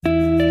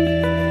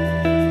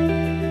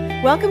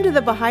Welcome to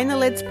the Behind the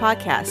Lids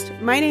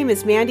podcast. My name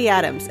is Mandy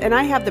Adams, and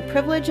I have the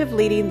privilege of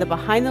leading the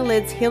Behind the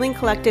Lids Healing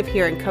Collective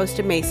here in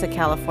Costa Mesa,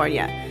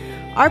 California.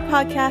 Our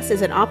podcast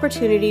is an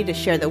opportunity to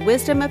share the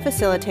wisdom of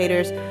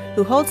facilitators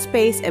who hold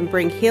space and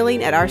bring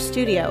healing at our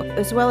studio,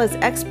 as well as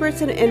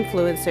experts and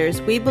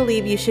influencers we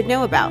believe you should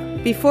know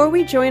about. Before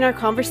we join our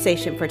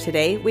conversation for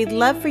today, we'd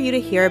love for you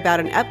to hear about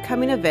an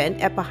upcoming event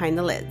at Behind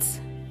the Lids.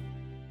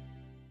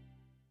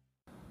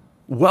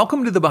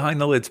 Welcome to the Behind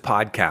the Lids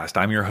podcast.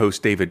 I'm your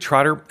host, David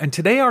Trotter, and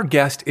today our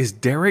guest is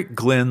Derek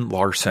Glenn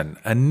Larson,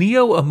 a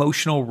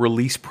neo-emotional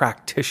release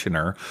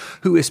practitioner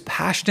who is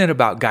passionate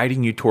about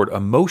guiding you toward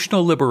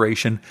emotional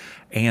liberation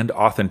and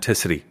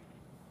authenticity.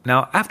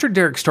 Now, after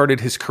Derek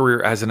started his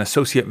career as an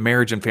associate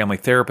marriage and family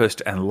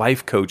therapist and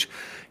life coach,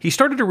 he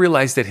started to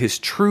realize that his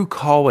true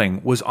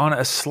calling was on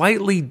a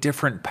slightly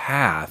different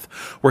path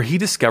where he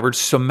discovered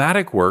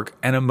somatic work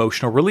and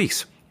emotional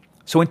release.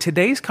 So in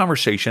today's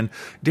conversation,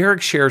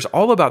 Derek shares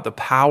all about the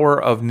power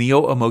of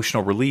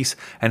neo-emotional release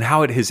and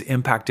how it has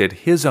impacted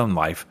his own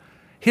life,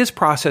 his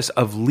process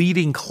of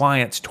leading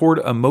clients toward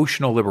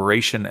emotional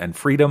liberation and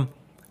freedom,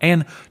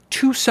 and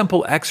 2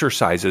 simple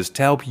exercises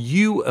to help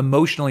you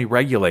emotionally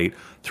regulate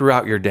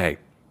throughout your day.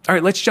 All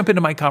right, let's jump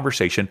into my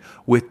conversation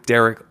with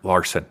Derek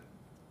Larson.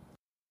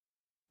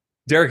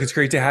 Derek, it's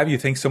great to have you.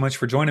 Thanks so much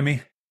for joining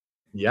me.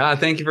 Yeah,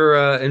 thank you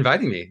for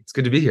inviting me. It's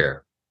good to be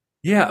here.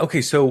 Yeah,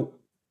 okay, so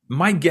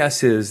my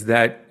guess is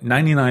that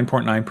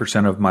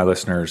 99.9% of my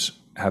listeners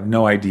have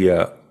no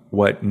idea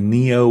what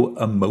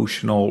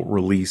neo-emotional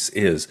release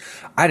is.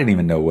 I didn't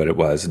even know what it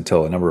was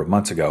until a number of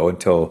months ago,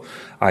 until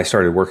I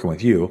started working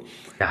with you.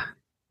 Yeah.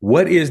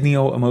 What is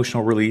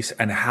neo-emotional release,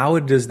 and how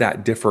does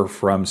that differ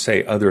from,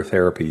 say, other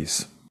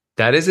therapies?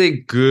 That is a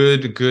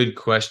good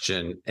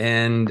question.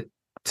 And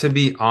to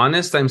be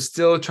honest, I'm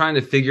still trying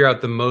to figure out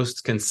the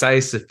most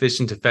concise,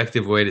 efficient,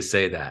 effective way to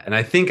say that. And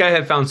I think I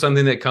have found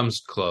something that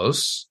comes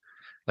close,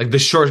 like the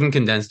short and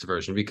condensed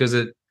version, because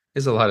it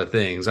is a lot of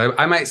things.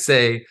 I might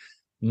say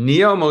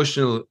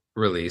neo-emotional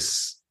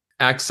release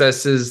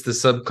accesses the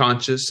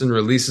subconscious and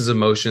releases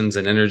emotions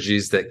and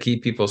energies that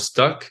keep people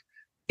stuck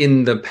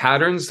in the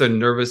patterns the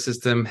nervous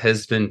system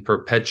has been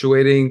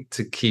perpetuating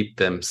to keep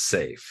them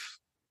safe.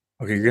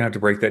 Okay, you're going to have to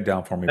break that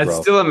down for me, That's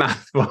bro. still a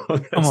mouthful.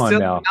 Come on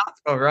now. A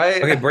mouthful,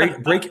 right? Okay,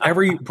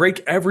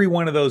 break every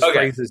one of those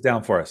phrases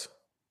down for us.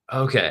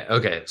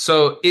 Okay.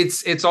 So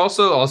it's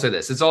also, I'll say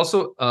this, it's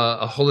also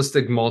a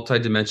holistic,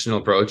 multidimensional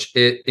approach.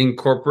 It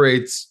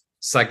incorporates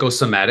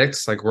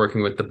psychosomatics, like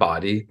working with the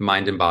body,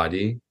 mind and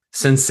body,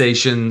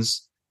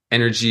 sensations,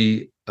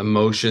 energy,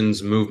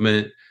 emotions,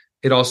 movement.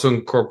 It also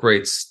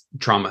incorporates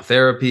trauma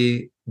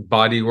therapy,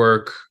 body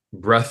work,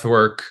 breath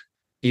work,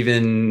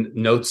 even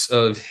notes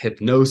of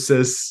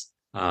hypnosis,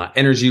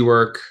 energy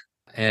work,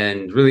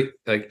 and really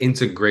like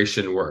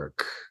integration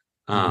work.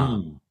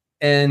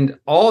 And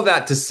all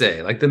that to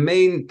say, like the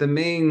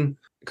main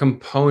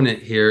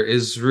component here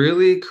is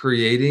really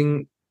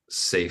creating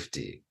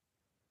safety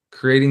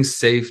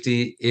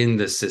in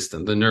the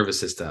system, the nervous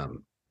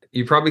system.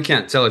 You probably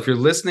can't tell if you're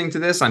listening to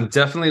this. I'm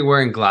definitely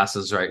wearing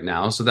glasses right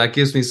now. So that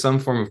gives me some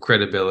form of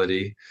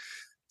credibility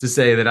to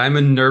say that I'm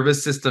a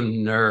nervous system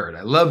nerd.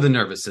 I love the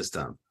nervous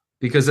system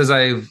because as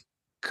I've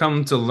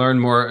come to learn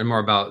more and more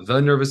about the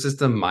nervous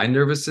system, my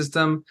nervous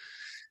system,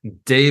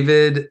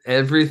 David,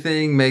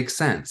 everything makes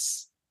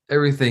sense.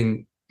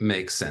 Everything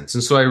makes sense.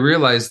 And so I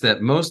realized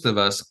that most of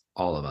us,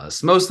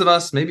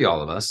 maybe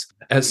all of us,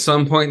 at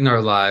some point in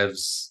our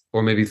lives,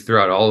 or maybe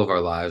throughout all of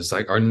our lives,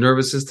 like our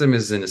nervous system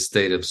is in a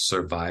state of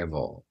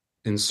survival,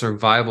 in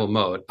survival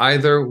mode.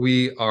 Either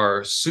we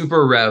are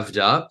super revved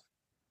up,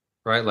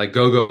 right? Like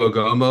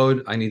go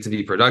mode. I need to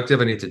be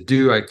productive. I need to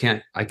do, I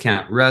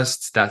can't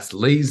rest. That's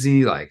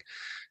lazy, like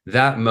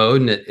that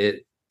mode. And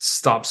it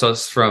stops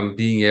us from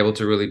being able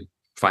to really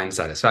find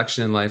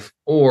satisfaction in life.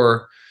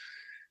 Or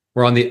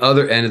we're on the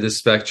other end of the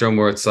spectrum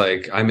where it's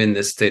like I'm in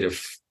this state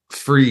of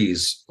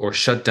freeze or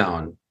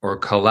shutdown or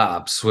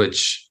collapse,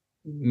 which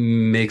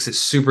makes it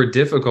super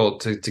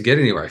difficult to get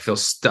anywhere. I feel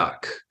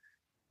stuck.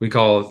 We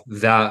call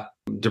that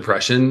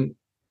depression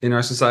in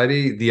our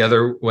society. The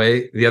other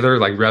like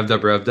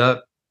revved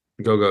up,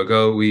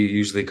 go, we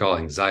usually call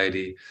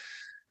anxiety.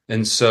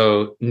 And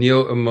so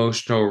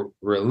neo-emotional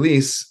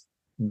release,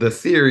 the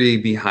theory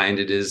behind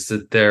it is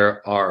that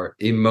there are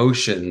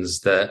emotions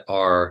that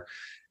are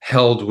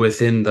held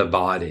within the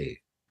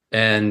body.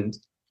 And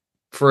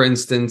for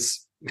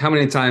instance, how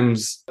many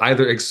times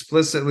either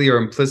explicitly or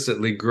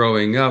implicitly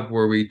growing up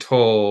were we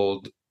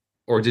told,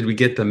 or did we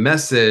get the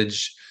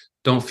message,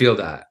 don't feel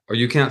that, or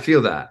you can't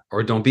feel that,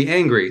 or don't be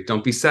angry,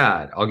 don't be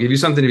sad. I'll give you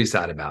something to be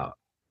sad about,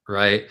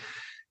 right?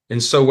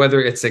 And so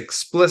whether it's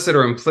explicit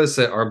or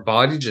implicit, our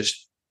body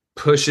just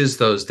pushes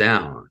those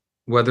down.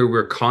 Whether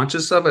we're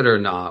conscious of it or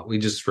not, we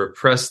just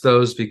repress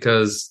those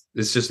because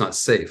it's just not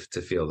safe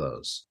to feel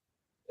those.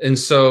 And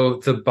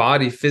so the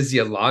body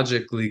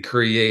physiologically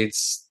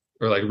creates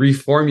or like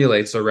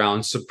reformulates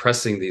around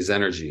suppressing these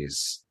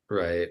energies,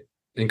 right?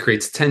 And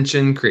creates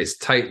tension, creates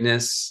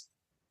tightness.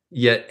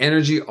 Yet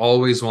energy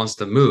always wants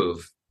to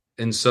move.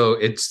 And so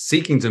it's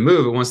seeking to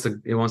move. It wants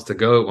to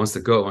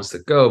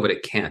go, but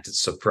it can't.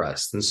 It's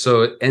suppressed. And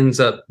so it ends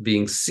up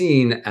being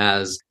seen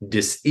as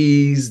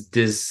dis-ease,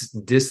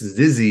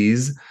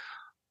 disease,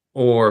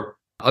 or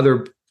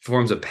other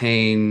forms of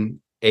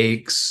pain,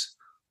 aches,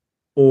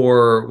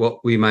 or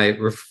what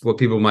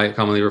people might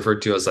commonly refer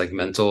to as like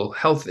mental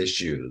health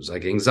issues,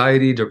 like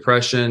anxiety,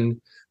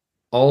 depression.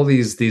 All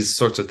these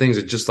sorts of things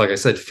are just, like I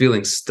said,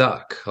 feeling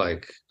stuck.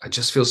 Like I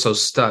just feel so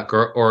stuck,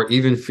 or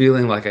even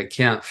feeling like I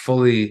can't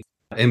fully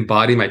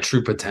embody my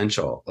true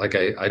potential. Like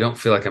I don't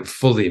feel like I'm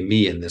fully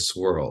me in this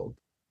world.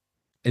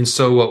 And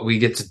so what we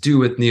get to do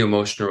with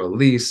neo-emotional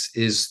release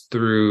is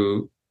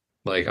through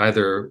like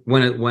either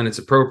when it's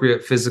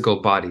appropriate,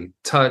 physical body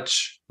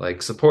touch,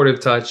 like supportive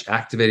touch,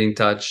 activating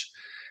touch,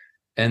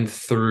 and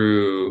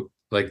through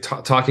like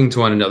talking to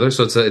one another.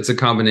 So it's a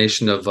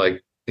combination of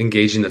like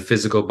engaging the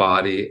physical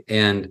body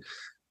and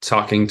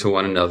talking to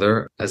one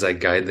another as I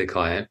guide the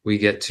client. We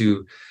get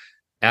to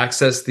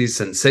access these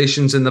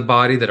sensations in the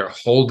body that are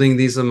holding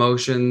these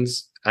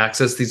emotions,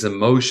 access these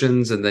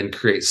emotions, and then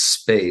create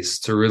space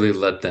to really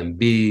let them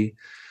be,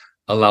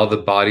 allow the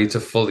body to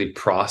fully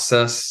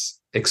process,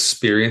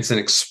 experience, and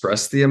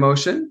express the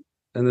emotion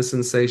and the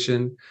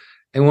sensation.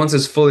 And once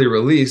it's fully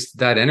released,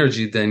 that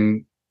energy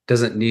then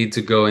doesn't need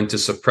to go into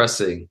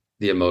suppressing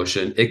the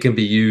emotion. It can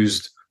be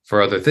used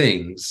for other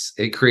things.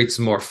 It creates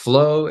more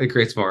flow. It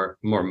creates more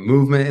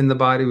movement in the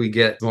body. We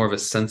get more of a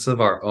sense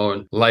of our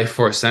own life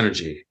force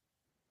energy,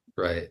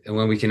 right? And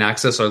when we can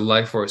access our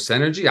life force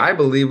energy, I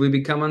believe we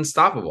become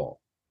unstoppable.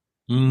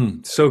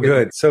 So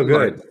good. So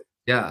good.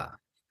 Yeah.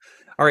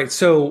 All right.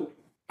 So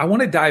I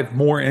want to dive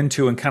more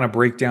into and kind of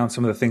break down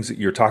some of the things that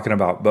you're talking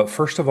about. But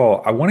first of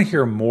all, I want to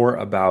hear more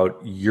about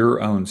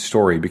your own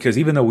story, because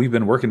even though we've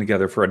been working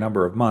together for a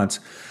number of months,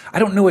 I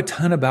don't know a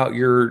ton about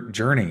your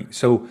journey.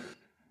 So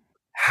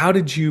how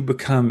did you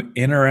become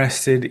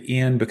interested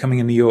in becoming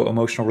a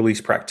neo-emotional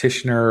release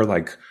practitioner?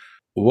 Like,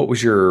 what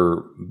was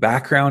your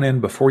background in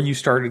before you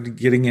started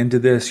getting into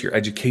this, your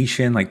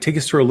education? Like, take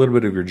us through a little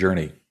bit of your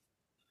journey.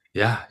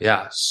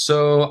 Yeah.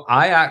 So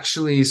I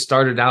actually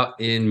started out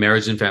in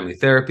marriage and family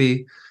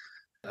therapy.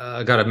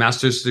 Got a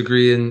master's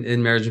degree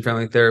in marriage and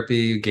family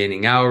therapy,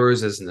 gaining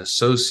hours as an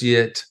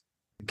associate,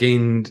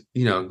 gained,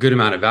 a good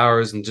amount of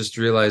hours, and just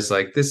realized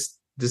like this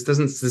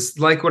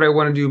like what I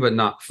want to do, but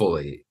not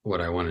fully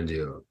what I want to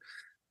do.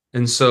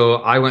 And so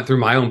I went through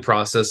my own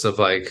process of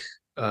like,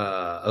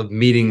 of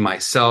meeting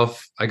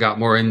myself. I got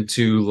more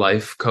into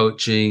life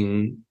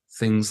coaching,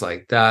 things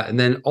like that. And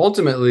then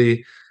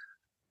ultimately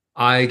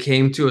I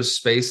came to a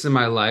space in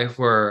my life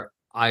where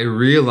I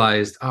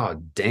realized,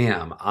 oh,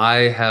 damn,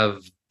 I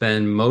have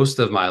been most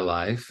of my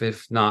life,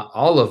 if not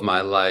all of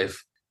my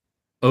life,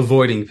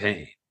 avoiding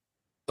pain,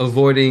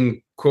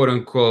 avoiding quote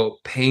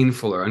unquote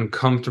painful or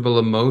uncomfortable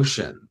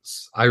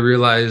emotions. I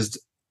realized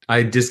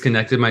I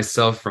disconnected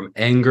myself from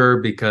anger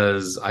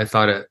because I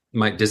thought it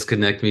might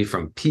disconnect me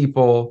from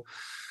people.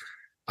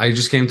 I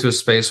just came to a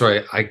space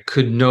where I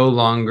could no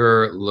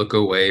longer look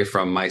away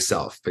from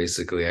myself.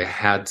 Basically, I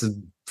had to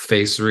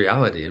face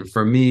reality. And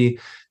for me,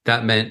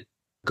 that meant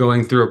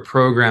going through a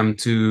program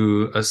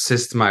to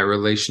assist my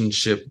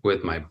relationship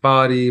with my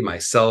body,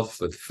 myself,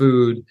 with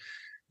food.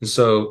 And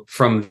so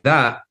from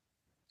that,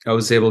 I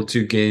was able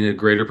to gain a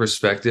greater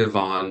perspective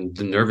on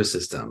the nervous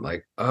system.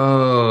 Like,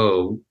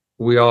 oh,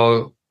 we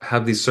all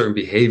have these certain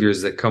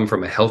behaviors that come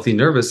from a healthy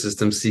nervous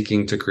system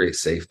seeking to create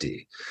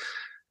safety.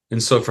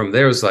 And so from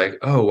there, it was like,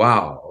 oh,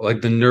 wow,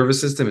 like the nervous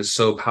system is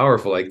so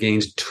powerful. I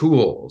gained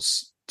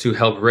tools to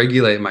help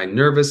regulate my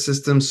nervous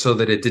system so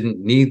that it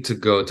didn't need to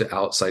go to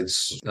outside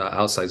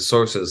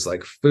sources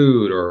like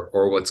food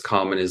or what's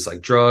common is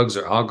like drugs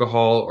or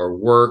alcohol or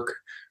work,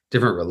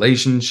 different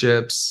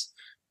relationships,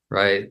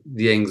 right?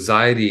 The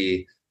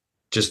anxiety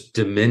just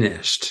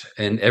diminished,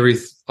 and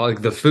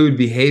like the food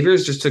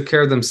behaviors just took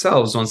care of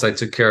themselves once I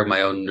took care of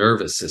my own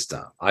nervous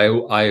system.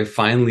 I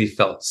finally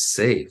felt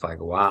safe. Like,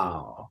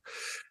 wow,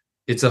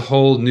 it's a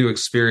whole new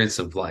experience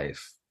of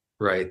life,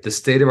 right? The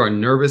state of our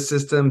nervous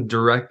system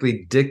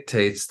directly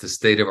dictates the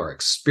state of our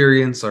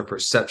experience, our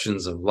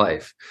perceptions of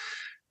life.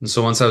 And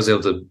so once I was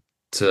able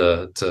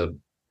to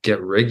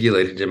get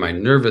regulated in my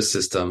nervous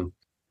system,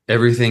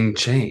 everything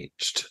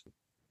changed.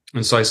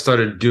 And so I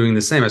started doing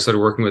the same. I started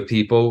working with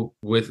people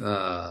with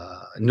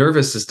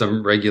nervous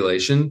system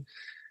regulation.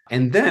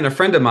 And then a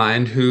friend of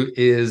mine who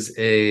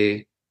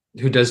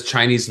does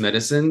Chinese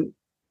medicine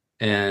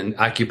and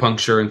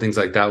acupuncture and things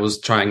like that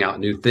was trying out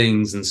new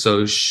things. And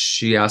so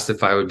she asked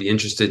if I would be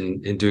interested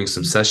in doing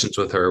some sessions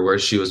with her where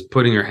she was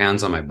putting her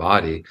hands on my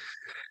body.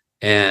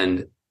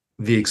 And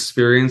the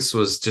experience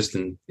was just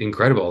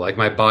incredible. Like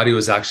my body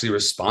was actually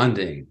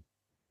responding.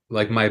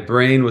 Like my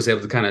brain was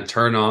able to kind of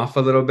turn off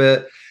a little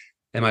bit,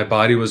 and my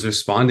body was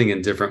responding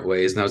in different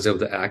ways. And I was able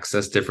to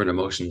access different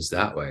emotions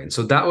that way. And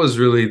so that was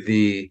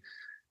really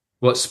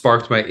what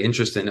sparked my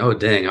interest in, oh,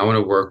 dang, I want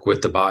to work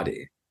with the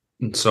body.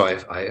 And so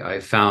I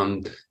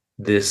found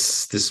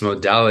this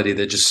modality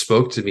that just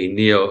spoke to me,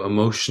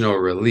 neo-emotional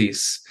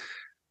release.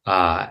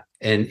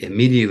 And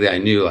immediately I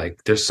knew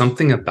like there's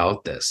something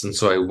about this. And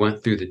so I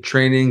went through the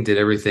training, did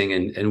everything.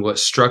 And what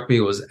struck me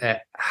was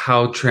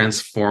how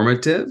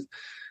transformative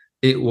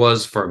it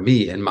was for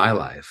me in my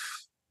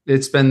life.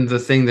 It's been the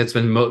thing that's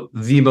been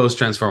the most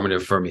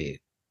transformative for me,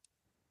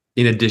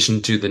 in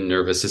addition to the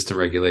nervous system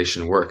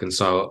regulation work. And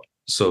so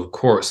of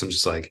course, I'm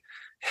just like,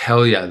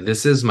 hell yeah,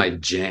 this is my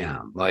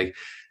jam. Like,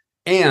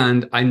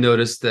 and I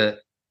noticed that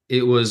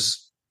it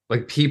was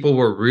like people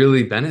were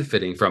really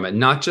benefiting from it.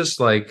 Not just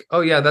like,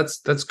 oh yeah,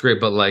 that's great,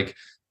 but like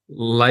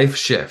life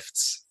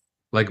shifts.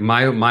 Like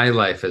my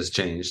life has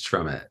changed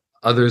from it.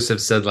 Others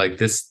have said like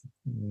this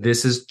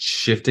is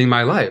shifting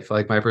my life,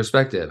 like my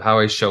perspective, how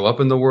I show up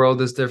in the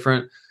world is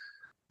different.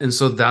 And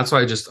so that's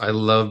why I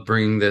love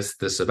bringing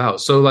this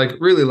about. So like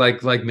really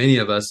like many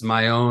of us,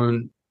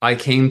 I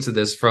came to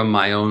this from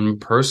my own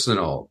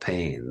personal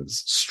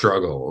pains,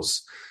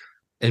 struggles,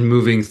 and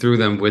moving through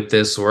them with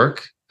this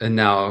work. And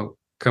now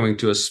coming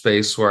to a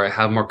space where I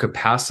have more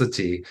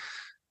capacity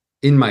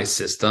in my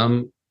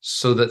system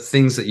so that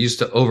things that used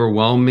to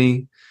overwhelm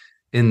me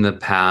in the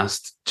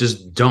past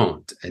just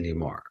don't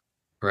anymore,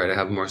 right? I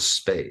have more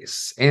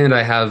space, and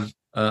I have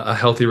a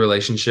healthy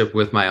relationship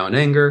with my own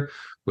anger,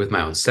 with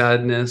my own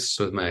sadness,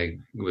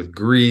 with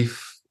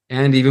grief,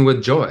 and even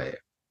with joy,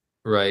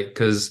 right?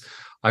 Because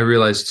I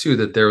realized too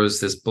that there was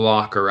this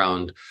block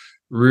around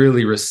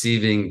really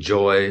receiving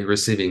joy,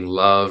 receiving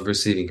love,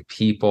 receiving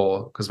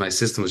people, because my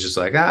system was just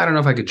like, I don't know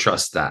if I could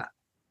trust that,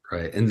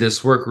 right? And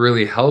this work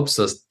really helps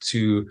us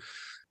to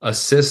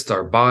assist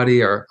our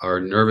body, our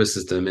nervous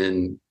system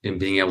in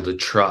being able to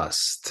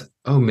trust,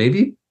 oh,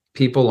 maybe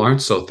people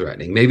aren't so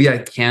threatening. Maybe I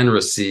can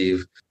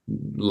receive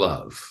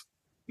love.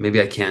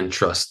 Maybe I can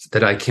trust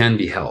that I can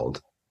be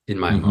held in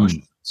my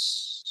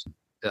emotions.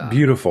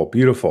 Beautiful,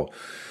 beautiful.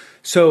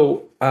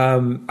 So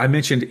I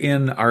mentioned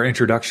in our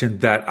introduction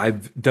that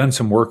I've done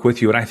some work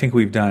with you, and I think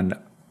we've done,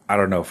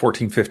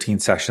 14, 15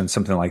 sessions,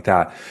 something like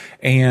that.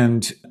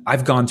 And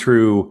I've gone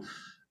through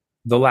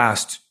the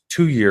last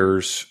 2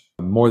 years,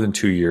 more than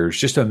 2 years,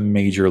 just a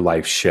major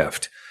life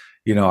shift.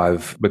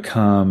 I've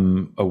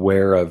become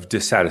aware of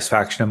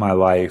dissatisfaction in my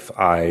life.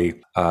 I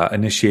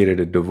initiated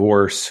a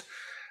divorce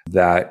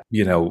that,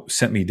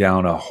 sent me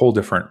down a whole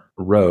different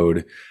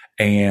road.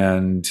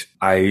 And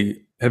I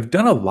have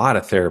done a lot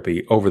of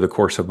therapy over the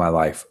course of my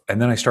life.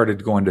 And then I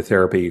started going to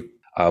therapy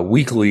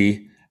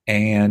weekly.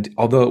 And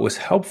although it was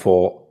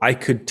helpful, I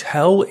could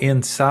tell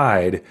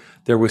inside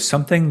there was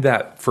something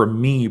that for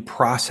me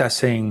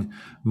processing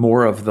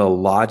more of the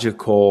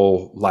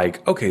logical,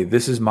 like, okay,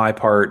 this is my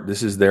part,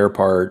 this is their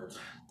part,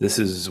 this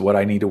is what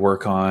I need to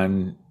work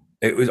on.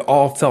 It was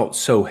all felt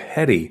so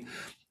heady.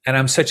 And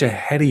I'm such a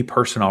heady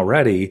person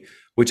already,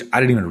 which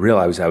I didn't even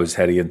realize I was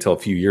heady until a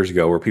few years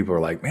ago, where people were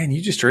like, man,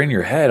 you just are in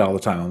your head all the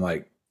time. I'm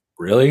like,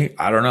 really?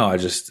 I don't know.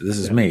 This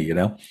is me,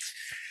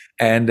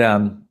 And,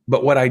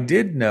 but what I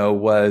did know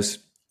was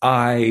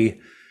I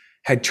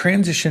had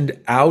transitioned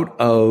off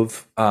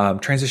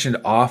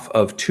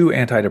of 2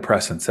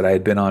 antidepressants that I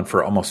had been on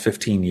for almost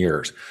 15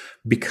 years,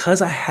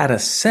 because I had a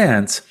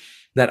sense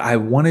that I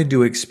wanted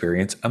to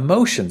experience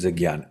emotions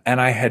again.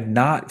 And I had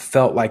not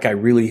felt like I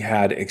really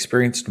had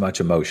experienced much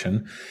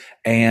emotion,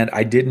 and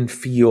I didn't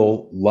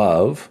feel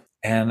love,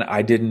 and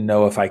I didn't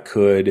know if I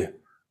could,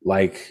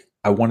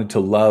 I wanted to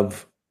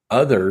love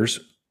others,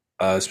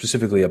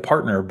 specifically a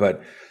partner.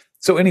 But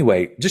so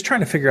anyway, just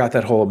trying to figure out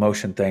that whole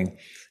emotion thing,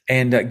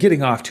 and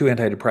getting off 2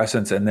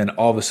 antidepressants, and then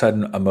all of a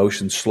sudden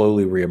emotions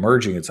slowly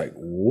reemerging. It's like,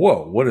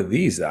 whoa, what are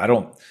these?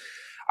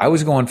 I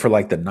was going for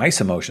like the nice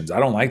emotions. I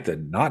don't like the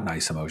not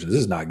nice emotions.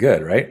 This is not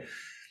good, right?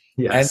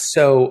 Yes. And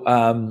so,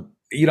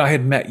 I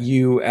had met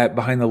you at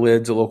Behind the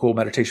Lids, a local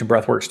meditation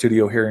breathwork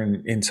studio here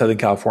in Southern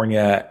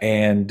California.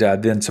 And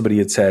then somebody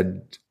had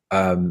said,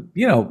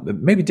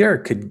 maybe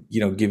Derek could,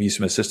 give you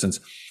some assistance.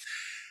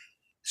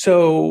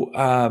 So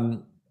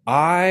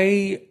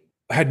I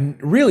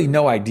had really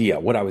no idea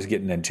what I was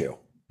getting into.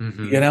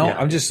 Mm-hmm.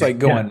 I'm just like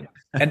going,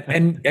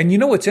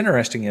 and what's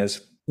interesting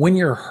is when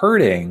you're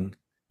hurting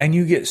and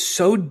you get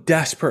so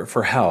desperate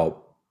for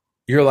help,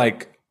 you're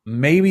like,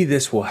 maybe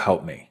this will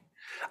help me.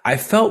 I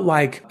felt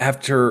like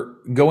after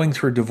going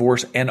through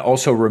divorce and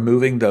also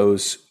removing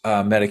those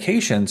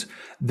medications,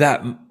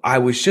 that I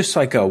was just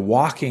like a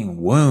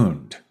walking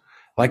wound.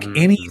 Like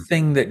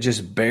anything that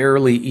just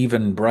barely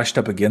even brushed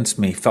up against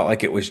me felt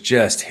like it was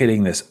just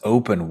hitting this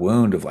open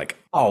wound of like,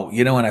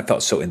 and I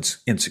felt so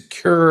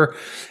insecure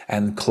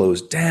and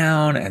closed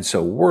down and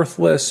so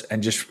worthless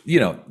and just,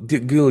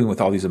 dealing with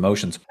all these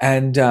emotions.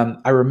 And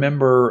I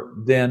remember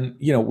then,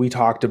 we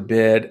talked a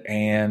bit,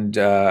 and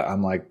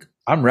I'm like,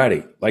 I'm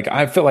ready. Like,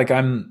 I feel like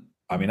I don't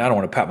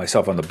want to pat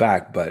myself on the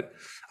back, but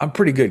I'm a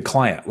pretty good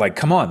client. Like,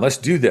 come on, let's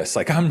do this.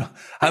 Like, I'm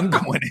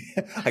going,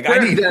 like, I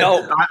need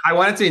help. I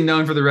want it to be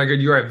known for the record,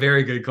 you are a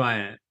very good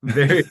client.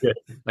 Very good.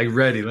 Like,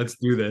 ready, let's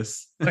do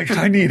this. Like,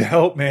 I need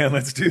help, man.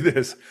 Let's do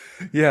this.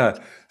 Yeah.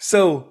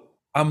 So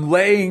I'm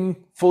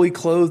laying fully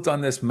clothed on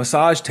this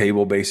massage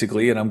table,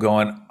 basically. And I'm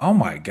going, oh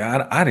my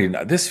God,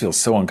 this feels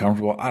so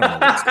uncomfortable. I don't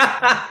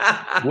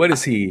know. What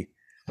is he?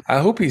 I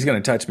hope he's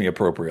going to touch me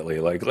appropriately.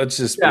 Like, let's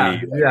just be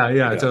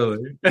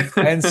Totally.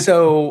 And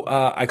so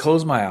I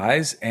close my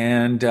eyes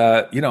and,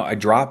 I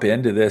drop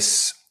into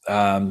this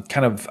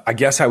kind of, I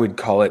guess I would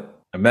call it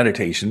a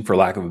meditation for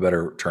lack of a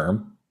better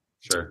term.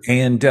 Sure.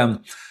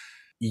 And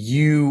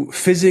you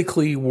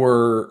physically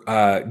were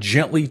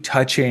gently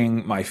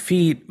touching my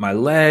feet, my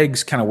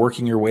legs, kind of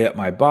working your way up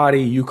my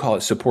body. You call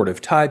it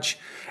supportive touch.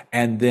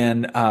 And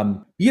then,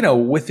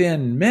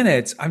 within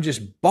minutes, I'm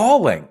just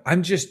bawling.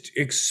 I'm just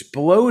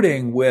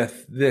exploding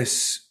with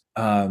this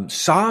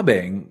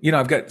sobbing.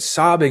 I've got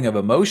sobbing of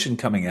emotion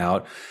coming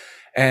out.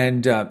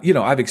 And,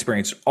 I've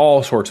experienced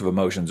all sorts of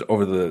emotions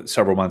over the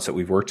several months that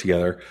we've worked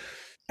together.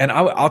 And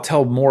I'll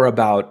tell more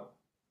about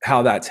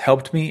how that's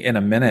helped me in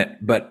a minute.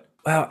 But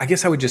I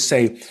guess I would just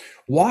say,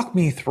 walk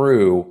me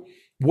through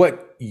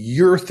what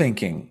you're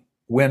thinking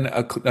when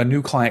a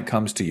new client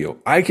comes to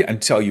you. I can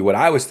tell you what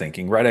I was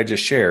thinking, right? I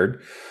just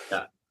shared.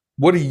 Yeah.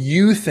 What are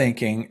you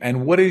thinking?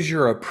 And what is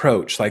your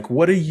approach? Like,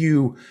 what are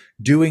you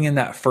doing in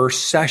that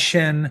first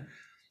session?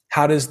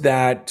 How does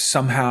that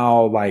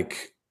somehow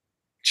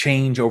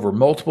change over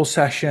multiple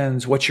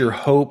sessions? What's your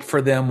hope for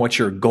them? What's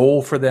your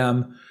goal for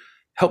them?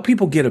 Help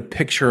people get a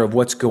picture of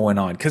what's going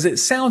on, because it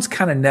sounds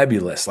kind of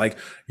nebulous. Like,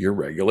 you're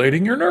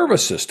regulating your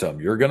nervous system.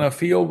 You're going to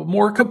feel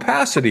more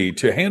capacity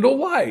to handle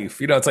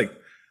life. It's like,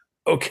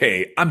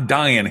 okay, I'm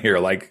dying here.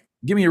 Like,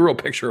 give me a real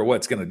picture of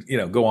what's going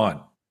to, go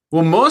on.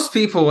 Well, most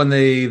people, when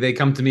they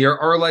come to me,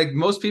 or like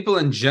most people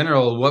in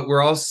general, what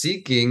we're all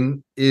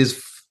seeking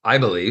is, I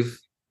believe,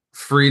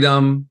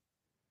 freedom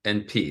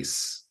and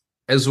peace,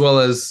 as well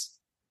as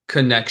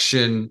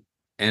connection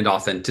and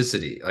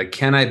authenticity. Like,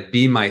 can I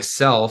be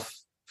myself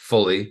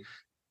fully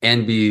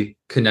and be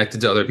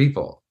connected to other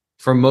people?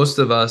 For most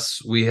of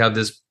us, we have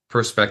this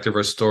perspective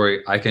or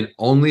story. I can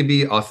only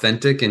be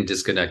authentic and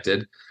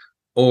disconnected,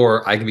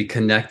 or I can be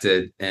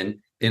connected and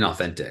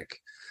inauthentic.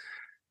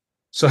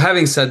 So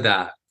having said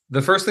that,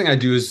 the first thing I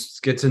do is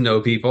get to know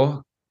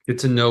people, get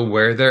to know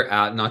where they're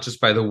at, not just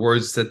by the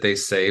words that they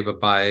say, but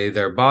by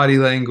their body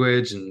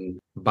language and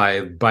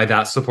by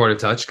that supportive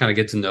touch, kind of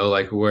get to know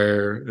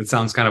where it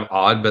sounds kind of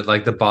odd,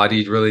 but the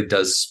body really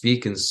does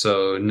speak. And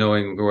so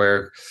knowing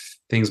where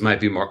things might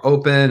be more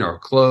open or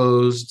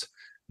closed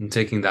and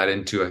taking that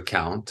into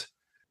account.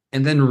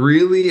 And then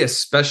really,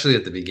 especially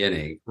at the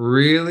beginning,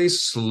 really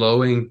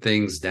slowing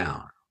things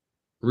down.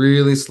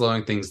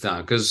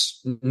 Because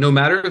no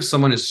matter if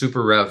someone is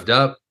super revved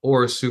up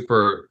or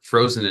super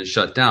frozen and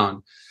shut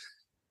down,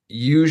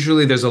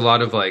 usually there's a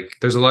lot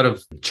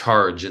of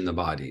charge in the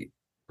body,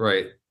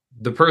 right?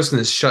 The person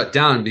is shut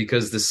down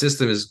because the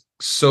system is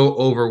so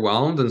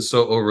overwhelmed and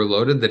so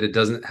overloaded that it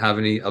doesn't have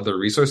any other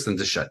resource than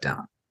to shut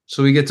down.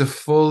 So we get to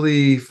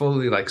fully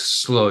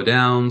slow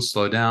down.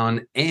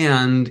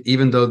 And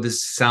even though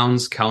this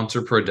sounds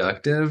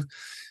counterproductive,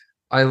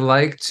 I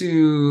like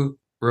to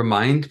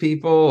remind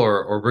people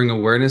or bring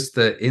awareness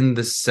that in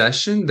the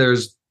session,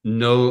 there's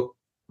no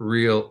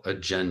real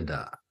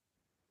agenda.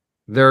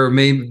 There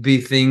may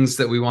be things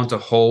that we want to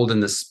hold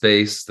in the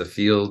space, the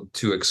field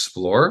to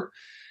explore.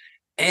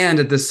 And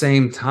at the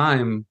same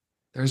time,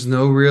 there's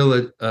no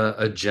real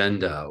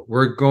agenda.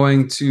 We're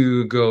going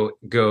to go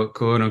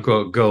quote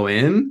unquote, go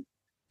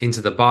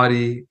into the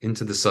body,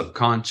 into the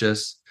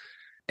subconscious,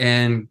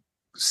 and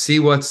see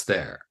what's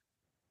there.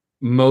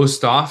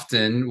 Most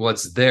often,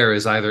 what's there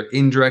is either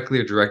indirectly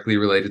or directly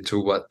related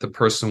to what the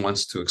person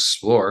wants to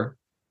explore.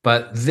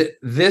 But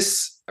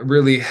this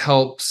really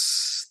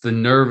helps the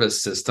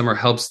nervous system, or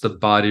helps the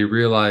body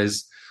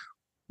realize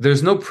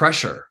there's no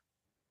pressure.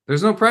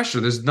 There's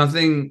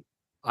nothing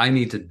I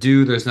need to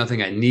do. There's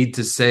nothing I need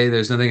to say.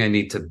 There's nothing I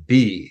need to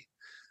be,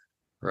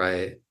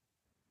 right?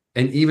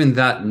 And even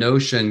that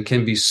notion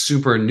can be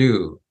super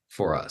new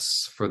for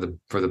us, for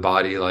the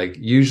body.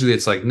 Usually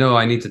it's no,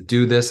 I need to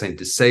do this. I need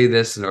to say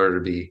this in order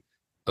to be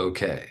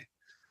okay.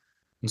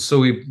 And so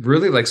we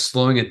really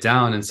slowing it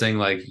down and saying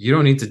you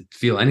don't need to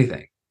feel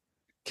anything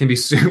can be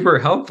super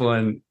helpful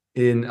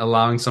in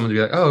allowing someone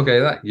to be oh,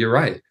 okay, you're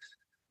right.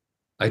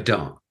 I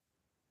don't.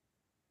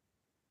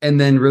 And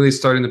then really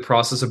starting the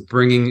process of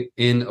bringing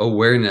in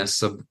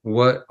awareness of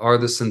what are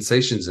the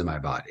sensations in my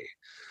body.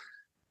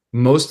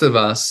 Most of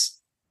us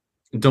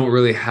don't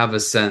really have a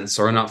sense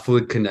or are not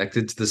fully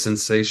connected to the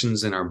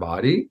sensations in our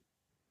body,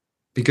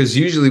 because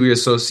usually we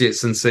associate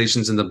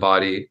sensations in the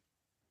body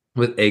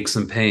with aches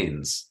and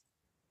pains,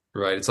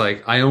 right? It's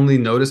I only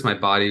notice my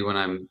body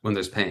when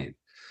there's pain.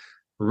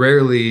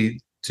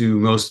 Rarely do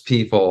most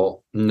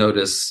people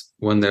notice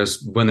when there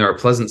are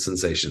pleasant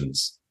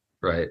sensations,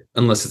 right?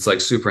 Unless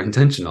it's super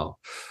intentional.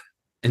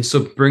 And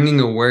so bringing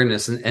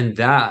awareness and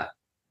that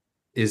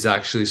is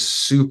actually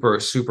super,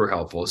 super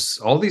helpful.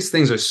 All these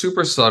things are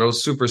super subtle,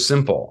 super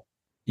simple,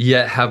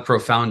 yet have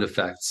profound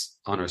effects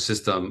on our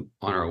system,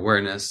 on our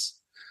awareness,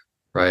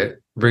 right?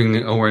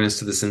 Bringing awareness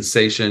to the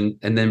sensation,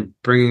 and then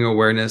bringing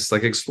awareness,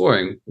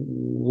 exploring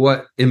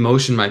what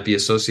emotion might be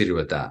associated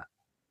with that.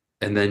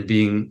 And then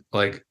being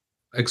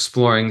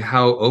exploring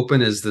how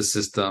open is the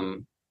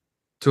system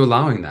to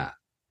allowing that.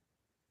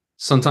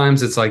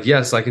 Sometimes it's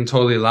yes, I can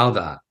totally allow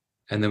that.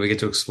 And then we get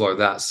to explore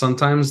that.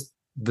 Sometimes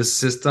the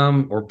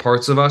system or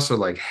parts of us are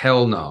like,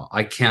 hell no,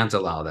 I can't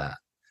allow that.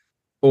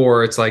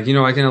 Or it's like,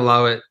 I can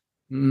allow it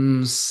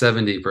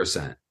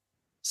 70%,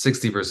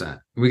 60%.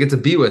 We get to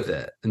be with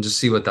it and just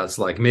see what that's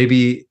like.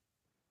 Maybe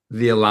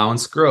the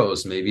allowance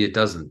grows, maybe it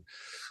doesn't.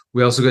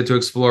 We also get to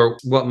explore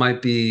what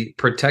might be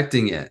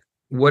protecting it.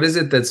 What is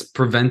it that's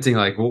preventing,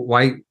 like,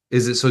 why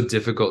is it so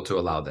difficult to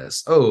allow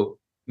this? Oh,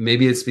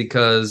 maybe it's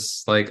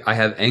because like I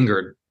have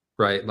anger,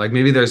 right? Like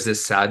maybe there's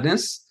this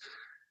sadness,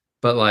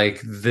 but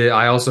like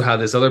I also have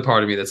this other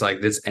part of me that's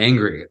like, that's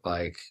angry.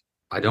 Like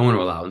I don't want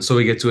to allow. And so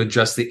we get to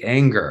address the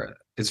anger.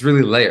 It's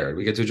really layered.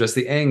 We get to address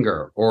the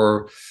anger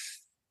or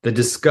the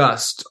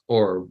disgust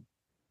or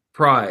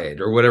pride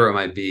or whatever it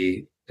might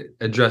be,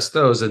 address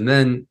those, and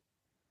then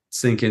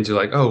sink into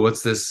like, oh,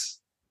 what's this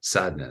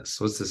sadness?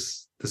 What's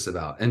this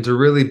about? And to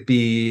really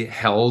be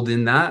held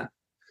in that,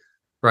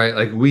 right?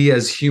 Like we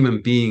as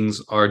human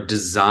beings are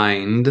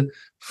designed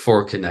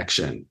for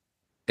connection.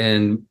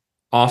 And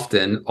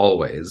often,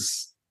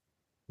 always,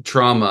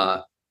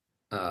 trauma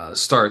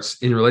starts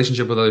in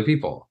relationship with other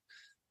people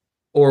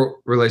or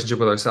relationship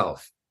with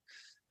ourselves.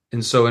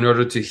 And so in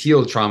order to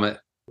heal trauma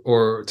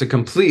or to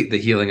complete the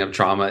healing of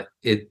trauma,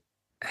 it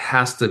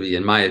has to be,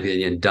 in my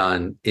opinion,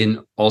 done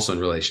also in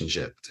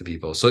relationship to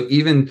people. So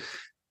even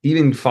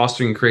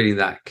fostering and creating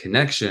that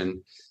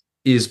connection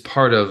is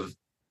part of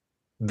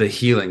the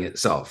healing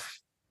itself.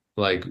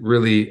 Like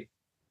really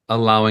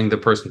allowing the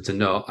person to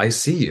know, I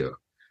see you,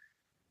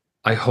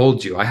 I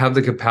hold you, I have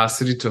the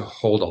capacity to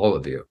hold all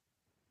of you,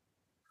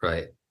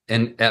 right?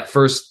 And at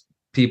first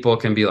people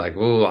can be like,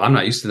 "Whoa, I'm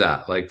not used to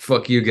that. Like,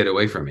 fuck you, get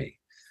away from me,"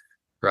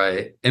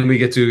 right? And we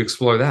get to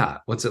explore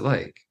that. What's it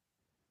like,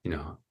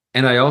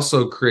 And I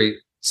also create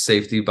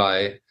safety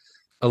by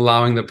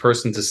allowing the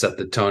person to set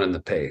the tone and the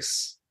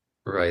pace,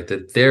 right?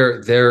 That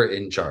they're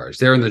in charge.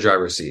 They're in the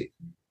driver's seat.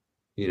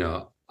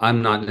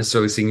 I'm not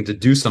necessarily seeking to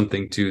do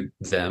something to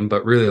them,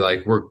 but really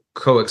like we're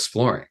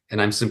co-exploring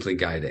and I'm simply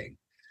guiding.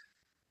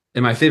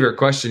 And my favorite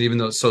question, even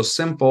though it's so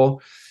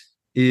simple,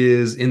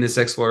 is in this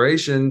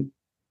exploration,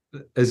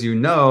 as you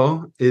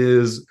know,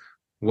 is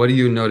what do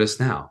you notice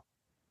now?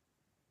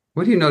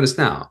 What do you notice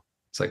now?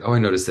 It's like, oh, I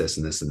noticed this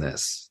and this and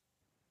this.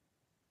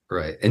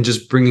 Right. And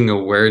just bringing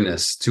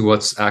awareness to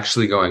what's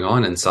actually going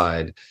on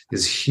inside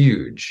is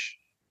huge,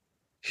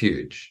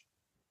 huge.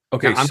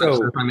 Okay. Now, I'm not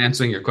sure if I'm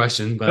answering your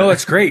question, but no,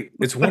 it's great.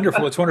 It's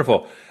wonderful. It's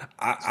wonderful.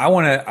 I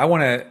want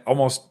to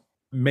almost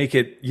make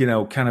it,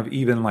 kind of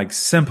even like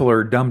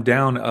simpler, dumbed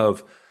down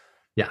of,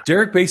 yeah.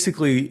 Derek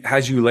basically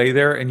has you lay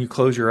there and you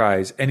close your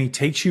eyes and he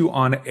takes you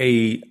on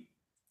a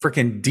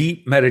freaking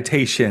deep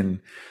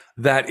meditation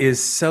that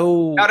is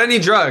so without any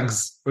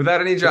drugs, but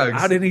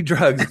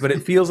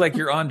it feels like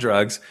you're on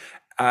drugs.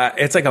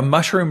 It's like a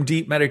mushroom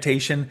deep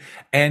meditation.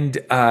 And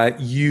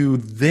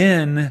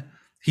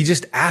he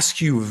just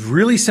asks you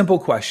really simple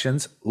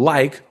questions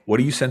like, what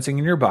are you sensing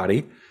in your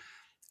body?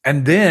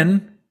 And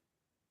then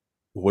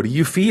what do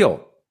you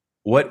feel?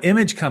 What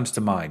image comes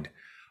to mind?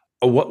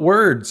 What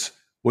words?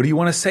 What do you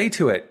want to say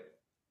to it?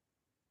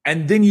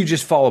 And then you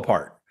just fall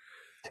apart.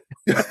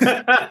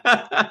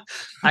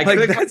 I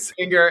click my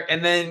finger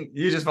and then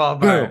you just fall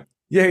apart.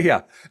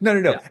 Yeah. No.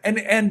 Yeah.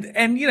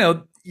 And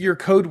your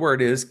code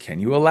word is, can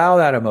you allow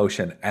that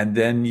emotion? And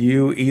then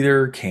you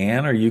either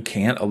can or you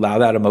can't allow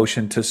that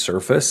emotion to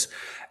surface.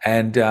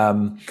 And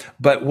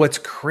but what's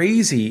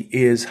crazy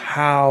is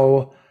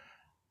how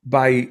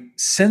by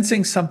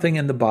sensing something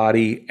in the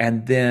body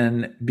and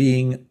then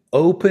being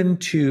open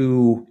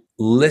to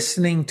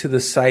listening to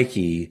the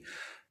psyche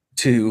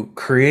to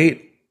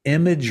create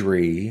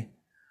imagery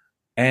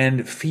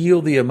and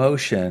feel the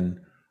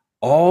emotion,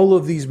 all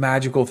of these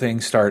magical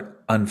things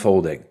start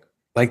unfolding.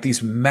 Like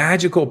these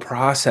magical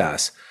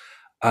process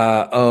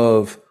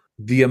of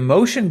the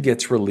emotion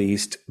gets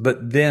released,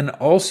 but then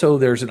also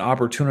there's an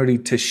opportunity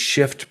to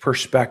shift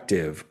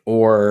perspective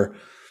or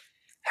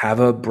have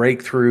a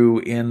breakthrough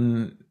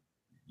in,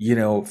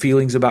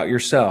 feelings about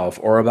yourself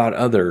or about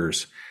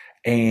others.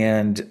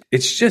 And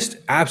it's just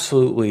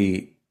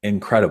absolutely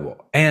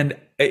incredible. And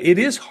it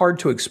is hard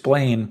to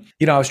explain.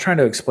 I was trying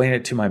to explain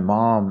it to my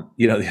mom,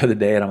 the other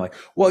day, and I'm like,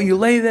 well, you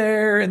lay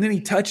there and then he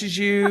touches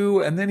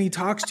you and then he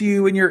talks to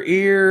you in your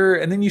ear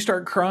and then you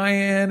start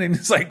crying. And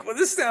it's like, well,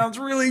 this sounds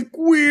really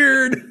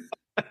weird.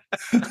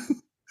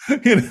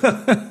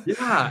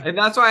 Yeah. And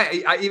that's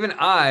why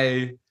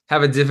I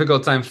have a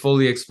difficult time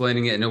fully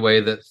explaining it in a way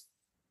that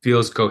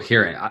feels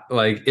coherent.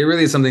 Like it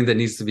really is something that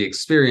needs to be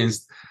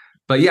experienced.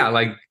 But yeah,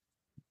 like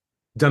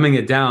dumbing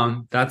it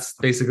down, that's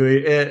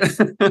basically it.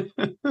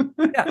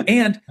 Yeah,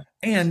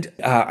 and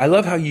I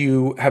love how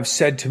you have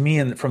said to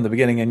me from the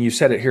beginning, and you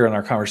said it here in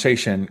our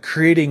conversation,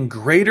 creating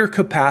greater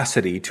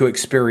capacity to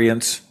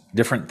experience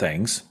different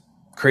things,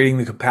 creating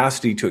the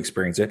capacity to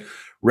experience it,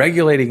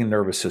 regulating the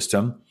nervous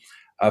system,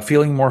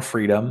 feeling more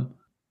freedom,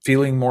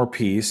 feeling more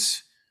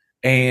peace.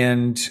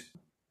 And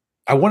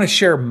I want to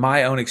share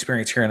my own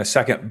experience here in a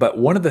second, but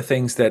one of the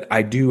things that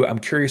I'm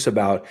curious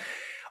about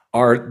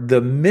are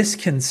the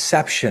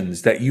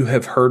misconceptions that you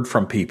have heard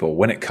from people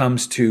when it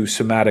comes to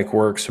somatic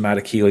work,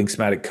 somatic healing,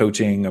 somatic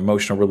coaching,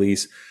 emotional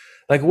release?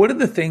 Like, what are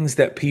the things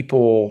that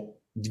people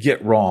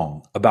get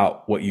wrong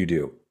about what you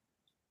do?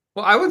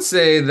 Well, I would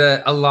say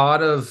that a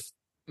lot of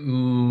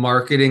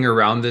marketing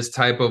around this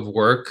type of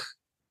work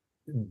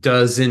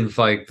does in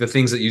like the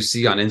things that you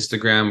see on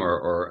Instagram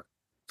or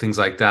things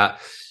like that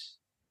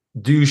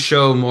do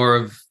show more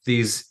of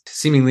these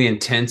seemingly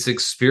intense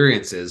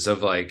experiences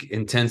of like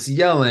intense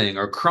yelling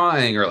or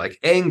crying or like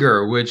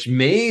anger, which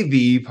may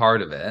be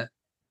part of it,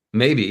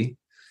 maybe,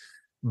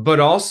 but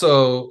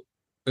also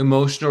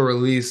emotional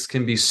release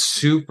can be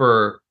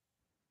super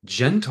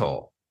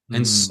gentle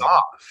and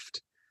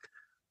soft,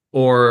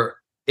 or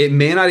it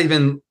may not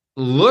even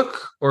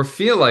look or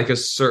feel like a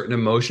certain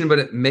emotion, but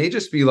it may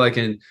just be like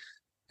an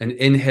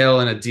inhale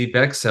and a deep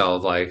exhale,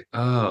 like,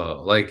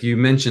 oh, like you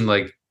mentioned,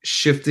 like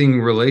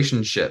shifting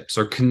relationships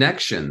or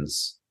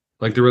connections,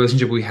 like the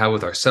relationship we have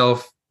with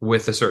ourselves,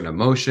 with a certain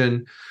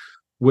emotion,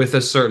 with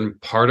a certain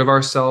part of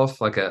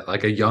ourself, like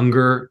a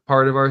younger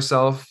part of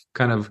ourself.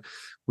 Kind of,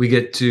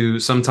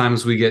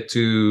 sometimes we get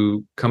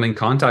to come in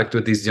contact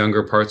with these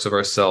younger parts of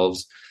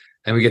ourselves,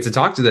 and we get to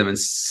talk to them and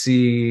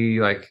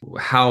see like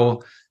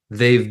how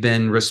they've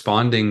been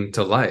responding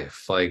to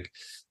life. Like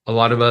a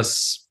lot of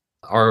us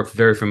are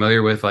very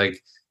familiar with like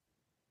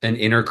an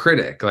inner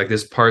critic, like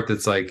this part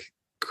that's like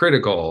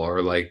critical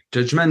or like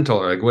judgmental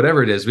or like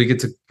whatever it is. We get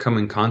to come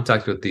in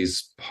contact with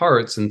these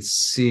parts and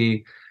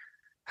see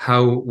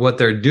how what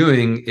they're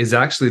doing is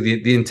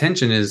actually the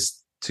intention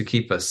is to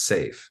keep us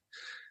safe.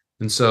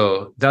 And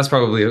so that's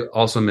probably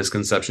also a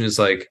misconception. It's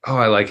like,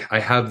 oh, I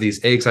have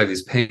these aches, I have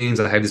these pains,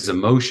 I have these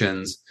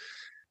emotions,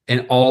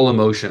 and all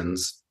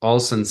emotions, all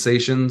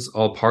sensations,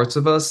 all parts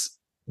of us,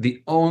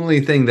 the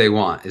only thing they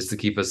want is to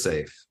keep us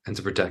safe and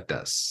to protect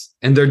us.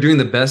 And they're doing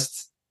the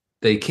best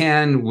they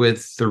can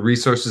with the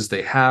resources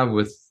they have,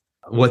 with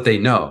what they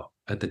know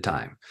at the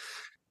time.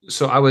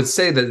 So I would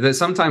say that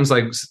sometimes,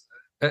 like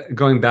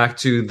going back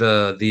to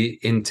the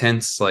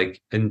intense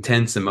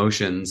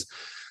emotions,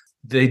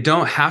 they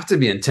don't have to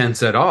be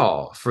intense at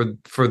all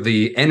for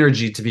the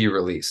energy to be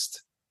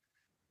released.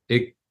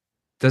 It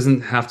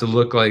doesn't have to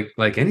look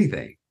like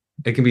anything.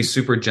 It can be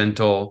super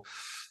gentle.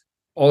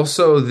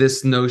 Also,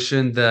 this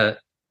notion that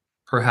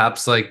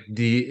perhaps like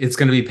it's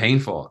going to be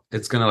painful.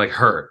 It's going to like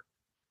hurt,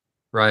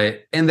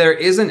 right? And there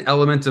is an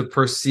element of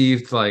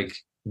perceived like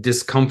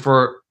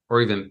discomfort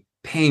or even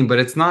pain, but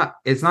it's not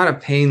a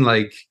pain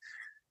like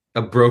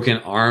a broken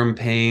arm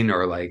pain,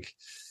 or like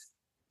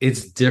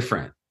it's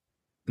different.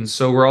 And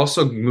so we're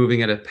also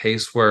moving at a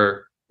pace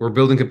where we're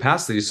building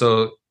capacity.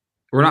 So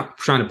we're not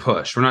trying to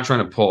push, we're not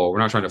trying to pull, we're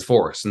not trying to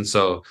force. And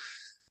so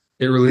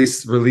it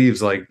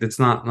relieves, like it's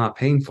not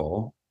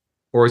painful,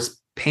 or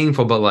it's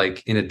painful, but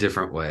like in a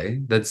different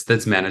way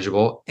that's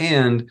manageable.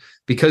 And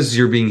because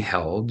you're being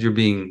held, you're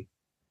being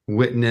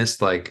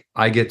witnessed, like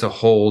I get to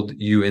hold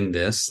you in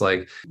this,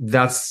 like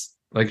that's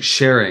like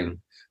sharing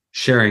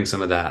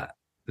some of that.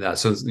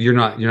 So you're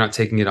not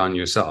taking it on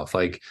yourself.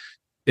 Like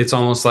it's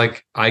almost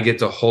like I get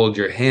to hold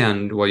your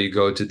hand while you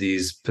go to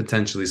these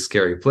potentially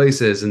scary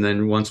places. And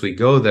then once we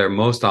go there,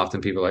 most often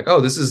people are like,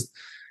 oh, this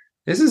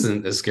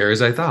isn't as scary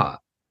as I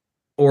thought.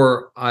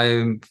 Or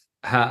I'm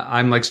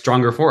like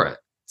stronger for it.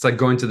 It's like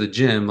going to the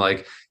gym.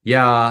 Like,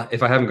 yeah,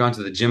 if I haven't gone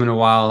to the gym in a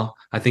while,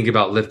 I think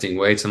about lifting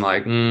weights. I'm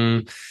like,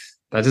 that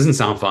doesn't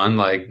sound fun.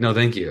 Like, no,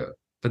 thank you.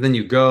 But then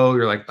you go,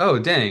 you're like, oh,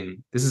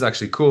 dang, this is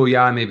actually cool.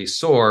 Yeah, I may be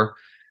sore,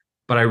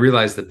 but I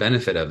realize the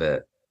benefit of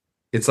it.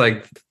 It's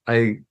like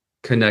I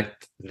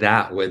connect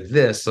that with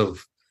this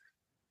of,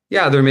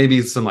 yeah, there may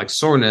be some like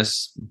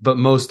soreness, but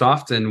most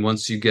often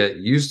once you get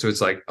used to it,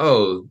 it's like,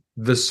 oh,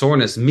 the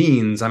soreness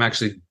means I'm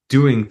actually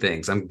doing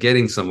things. I'm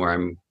getting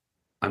somewhere.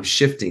 I'm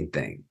shifting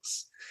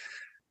things.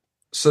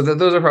 So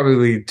those are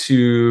probably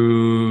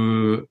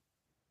two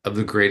of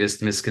the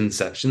greatest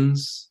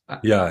misconceptions.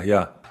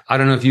 Yeah. I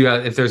don't know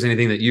if there's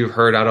anything that you've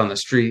heard out on the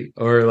street,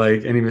 or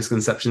like any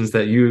misconceptions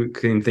that you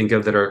can think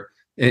of that are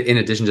in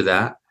addition to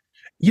that.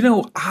 You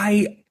know,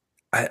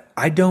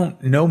 I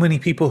don't know many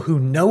people who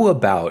know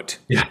about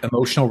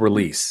emotional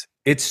release.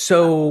 It's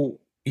so,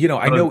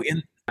 I know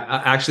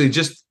actually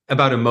just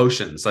about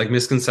emotions, like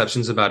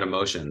misconceptions about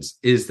emotions,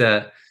 is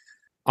that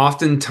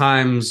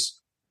oftentimes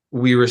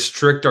we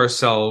restrict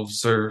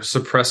ourselves or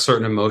suppress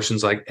certain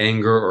emotions like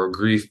anger or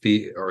grief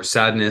or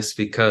sadness,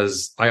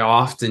 because I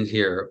often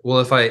hear, well,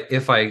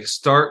 if I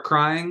start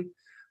crying,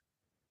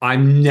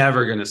 I'm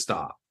never going to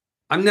stop.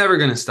 I'm never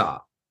going to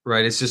stop.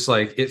 Right. It's just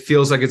like, it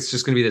feels like it's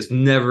just going to be this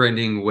never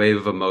ending wave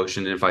of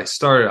emotion. And if I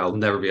start it, I'll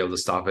never be able to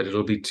stop it.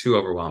 It'll be too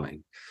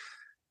overwhelming.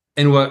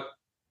 And what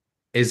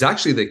is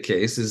actually the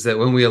case is that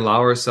when we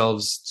allow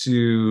ourselves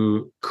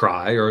to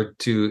cry or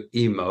to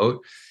emote,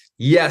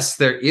 yes,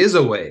 there is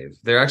a wave.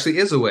 There actually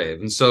is a wave.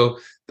 And so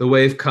the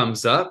wave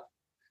comes up,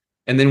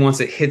 and then once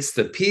it hits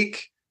the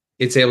peak,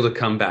 it's able to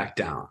come back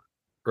down.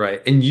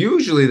 Right. And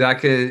usually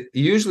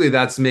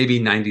that's maybe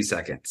 90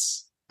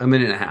 seconds, a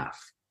minute and a half.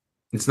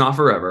 It's not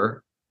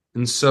forever.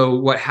 And so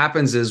what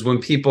happens is when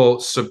people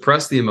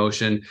suppress the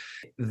emotion,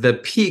 the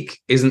peak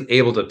isn't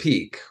able to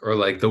peak, or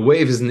like the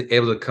wave isn't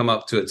able to come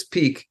up to its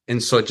peak.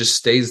 And so it just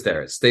stays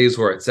there. It stays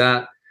where it's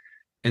at.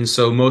 And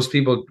so most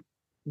people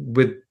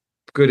with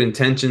good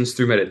intentions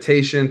through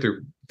meditation,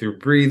 through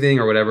breathing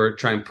or whatever,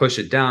 try and push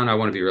it down. I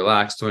want to be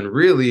relaxed, when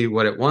really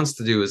what it wants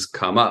to do is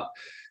come up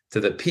to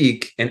the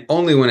peak. And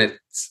only when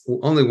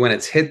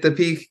it's hit the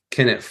peak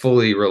can it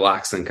fully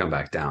relax and come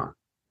back down.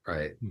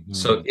 Right. Mm-hmm.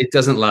 So it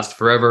doesn't last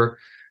forever.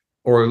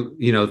 Or,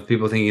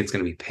 people thinking it's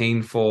going to be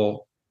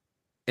painful.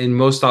 And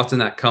most often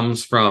that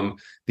comes from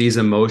these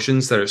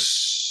emotions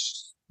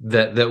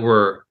that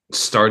were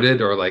started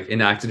or like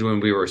enacted when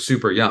we were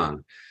super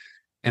young,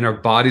 and our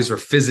bodies were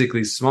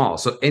physically small.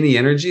 So any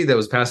energy that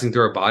was passing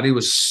through our body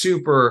was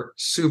super,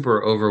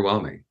 super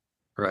overwhelming.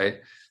 Right.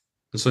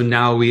 And so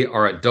now we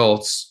are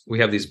adults, we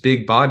have these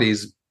big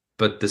bodies,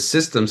 but the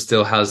system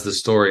still has the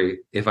story.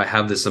 If I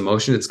have this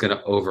emotion, it's going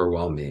to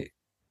overwhelm me.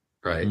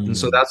 Right. And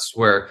so that's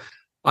where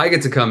I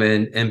get to come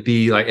in and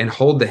be like, and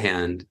hold the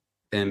hand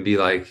and be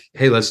like,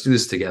 hey, let's do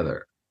this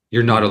together.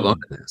 You're not alone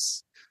in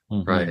this,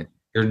 right?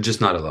 You're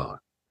just not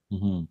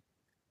alone.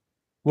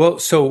 Well,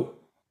 so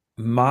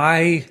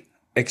my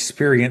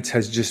experience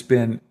has just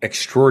been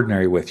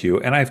extraordinary with you.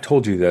 And I've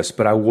told you this,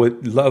 but I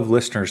would love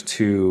listeners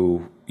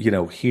to,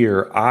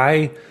 hear.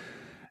 I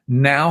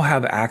now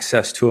have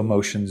access to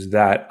emotions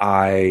that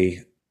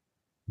I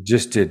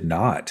just did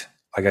not.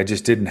 Like I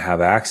just didn't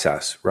have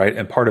access, right?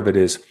 And part of it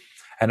is,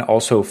 and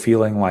also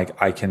feeling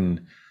like I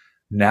can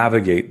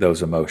navigate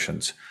those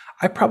emotions.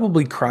 I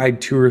probably cried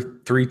 2 or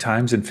 3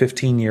 times in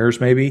 15 years,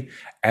 maybe.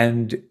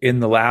 And in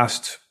the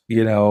last,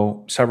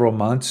 several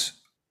months,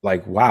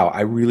 like, wow,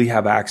 I really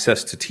have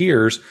access to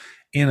tears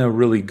in a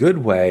really good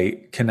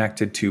way,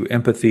 connected to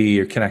empathy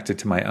or connected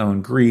to my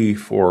own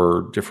grief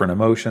or different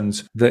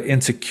emotions. The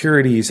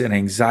insecurities and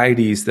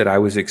anxieties that I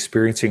was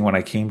experiencing when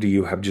I came to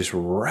you have just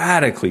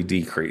radically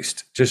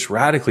decreased,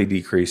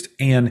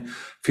 and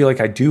feel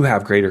like I do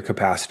have greater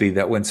capacity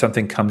that when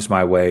something comes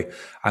my way,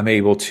 I'm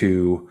able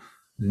to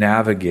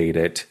navigate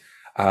it.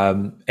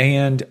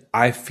 And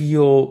I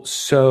feel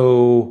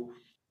so,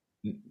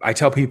 I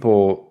tell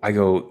people, I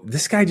go,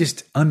 this guy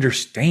just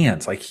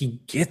understands, like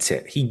he gets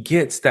it. He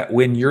gets that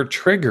when you're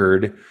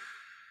triggered,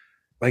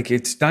 like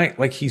it's not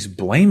like he's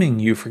blaming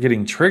you for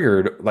getting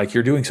triggered, like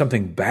you're doing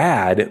something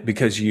bad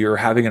because you're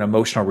having an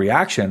emotional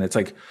reaction. It's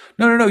like,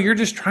 no, you're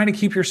just trying to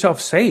keep yourself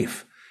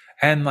safe.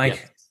 And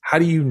like, how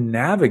do you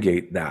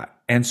navigate that?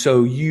 And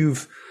so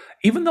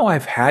even though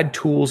I've had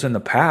tools in the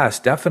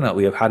past,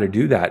 definitely of how to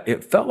do that,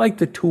 it felt like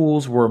the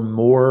tools were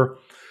more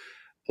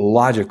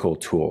logical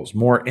tools,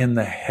 more in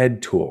the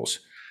head tools.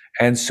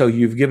 And so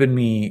you've given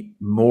me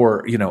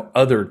more,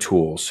 other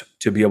tools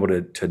to be able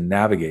to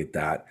navigate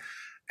that.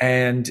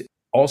 And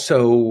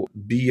also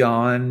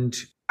beyond,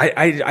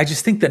 I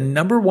just think the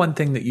number one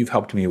thing that you've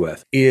helped me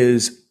with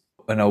is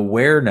an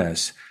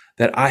awareness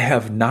that I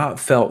have not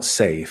felt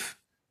safe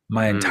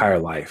my entire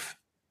life.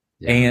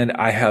 Yeah. And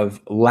I have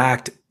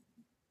lacked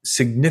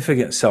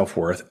significant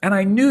self-worth. And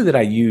I knew that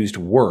I used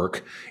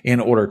work in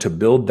order to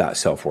build that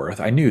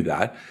self-worth. I knew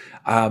that.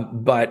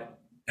 But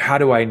how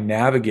do I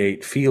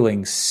navigate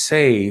feeling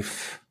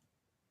safe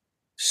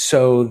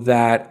so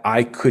that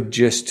I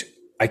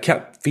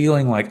kept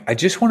feeling like I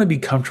just want to be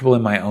comfortable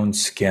in my own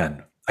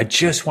skin. I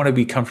just want to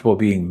be comfortable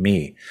being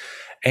me.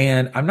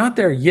 And I'm not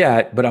there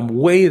yet, but I'm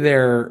way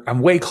there. I'm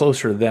way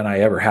closer than I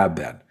ever have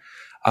been.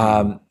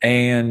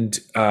 And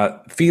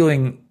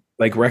feeling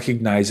like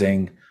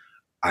recognizing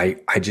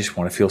I just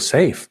want to feel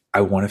safe.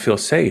 I want to feel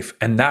safe.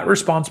 And that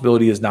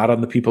responsibility is not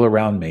on the people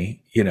around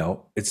me.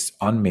 It's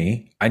on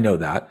me. I know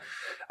that.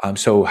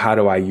 So how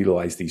do I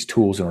utilize these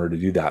tools in order to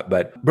do that?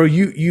 But bro,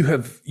 you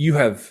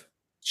have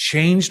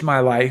changed my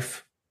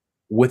life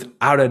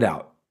without a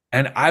doubt.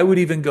 And I would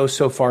even go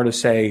so far to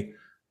say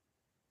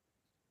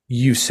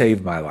you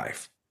saved my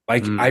life.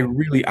 Like I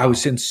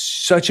was in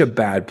such a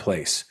bad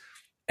place.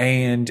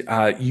 And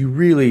you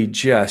really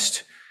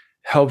just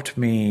helped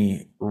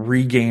me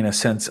regain a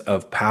sense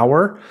of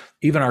power.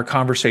 Even our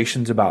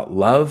conversations about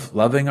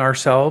loving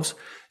ourselves.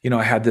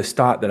 I had this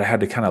thought that I had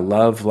to kind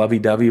of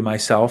lovey-dovey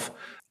myself.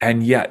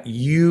 And yet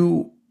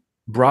you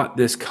brought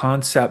this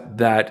concept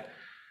that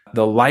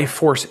the life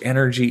force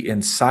energy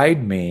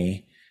inside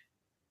me,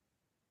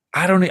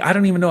 I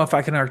don't even know if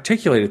I can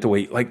articulate it the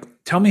way, like,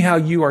 tell me how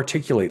you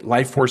articulate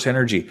life force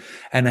energy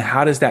and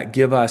how does that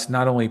give us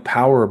not only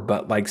power,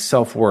 but like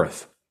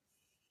self-worth?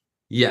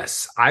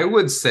 Yes, I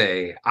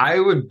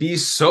would be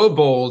so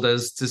bold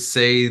as to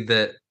say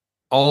that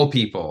all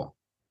people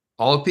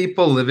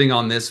living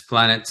on this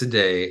planet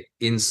today,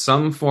 in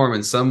some form,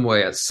 in some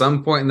way, at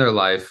some point in their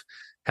life,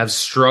 have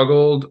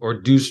struggled or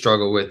do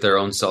struggle with their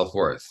own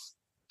self-worth.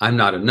 I'm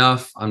not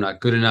enough. I'm not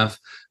good enough.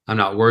 I'm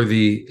not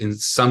worthy in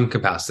some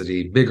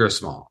capacity, big or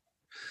small.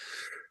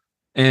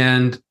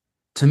 And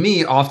to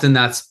me, often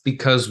that's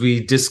because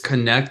we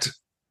disconnect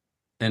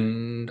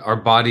and our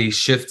body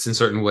shifts in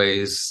certain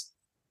ways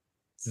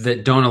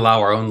that don't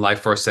allow our own life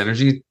force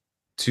energy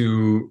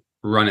to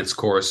run its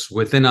course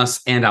within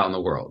us and out in the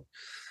world.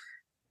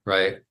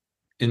 right?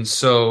 And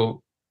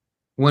so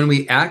when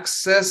we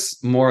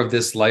access more of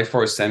this life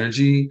force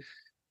energy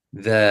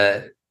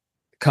that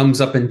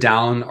comes up and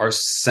down our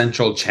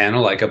central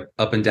channel, like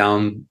up and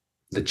down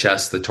the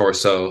chest, the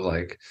torso,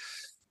 like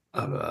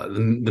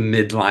the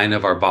midline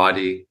of our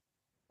body,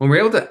 when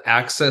we're able to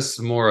access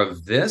more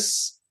of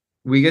this,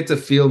 we get to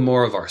feel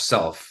more of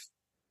ourself.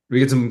 We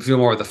get to feel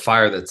more of the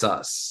fire that's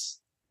us.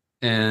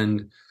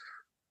 And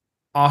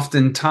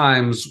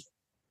oftentimes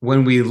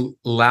when we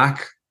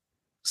lack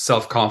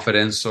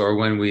self-confidence or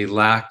when we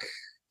lack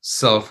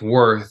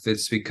self-worth,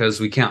 it's because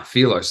we can't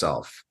feel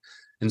ourselves.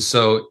 And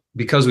so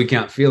because we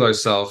can't feel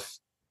ourselves,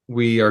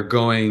 we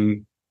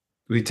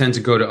tend to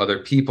go to other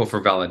people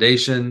for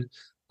validation.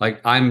 Like,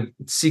 I'm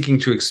seeking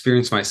to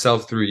experience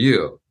myself through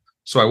you.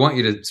 So I want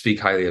you to speak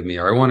highly of me,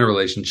 or I want a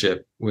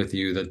relationship with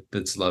you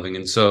that's loving.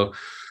 And so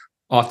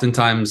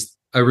oftentimes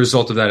a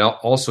result of that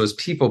also is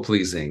people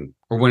pleasing,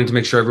 or wanting to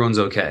make sure everyone's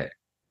okay,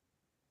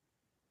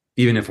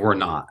 even if we're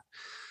not.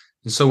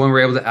 And so when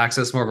we're able to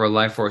access more of our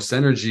life force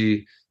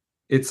energy,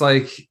 it's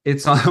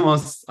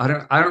almost, I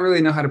don't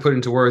really know how to put it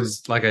into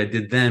words like I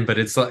did then, but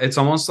it's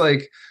almost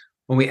like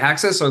when we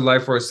access our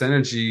life force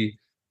energy,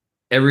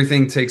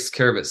 everything takes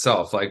care of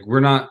itself. Like, we're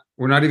not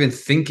even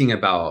thinking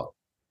about,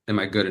 am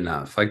I good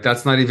enough? Like,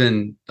 that's not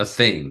even a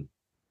thing.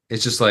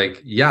 It's just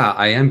like, yeah,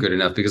 I am good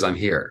enough because I'm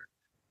here.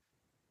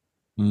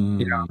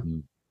 You know,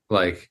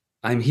 like,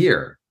 I'm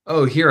here.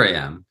 Oh, here I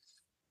am.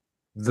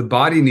 The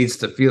body needs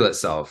to feel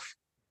itself.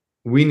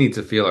 We need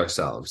to feel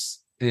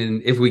ourselves.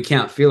 And if we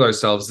can't feel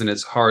ourselves, then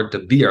it's hard to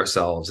be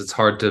ourselves. It's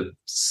hard to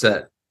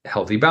set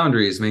healthy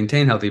boundaries,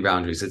 maintain healthy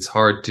boundaries. It's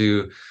hard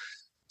to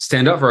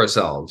stand up for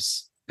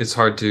ourselves. It's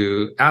hard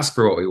to ask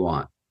for what we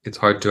want. It's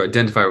hard to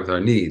identify with our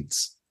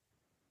needs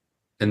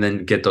and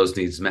then get those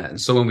needs met.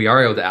 And so when we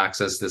are able to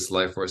access this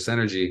life force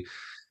energy,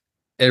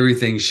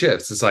 everything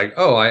shifts. It's like,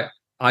 oh,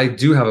 I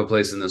do have a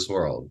place in this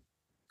world.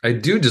 I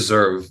do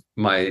deserve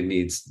my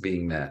needs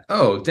being met.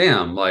 Oh,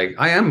 damn, like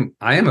I am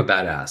a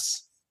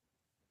badass.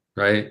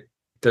 Right?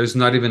 There's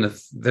no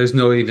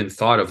even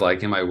thought of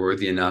like, am I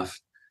worthy enough?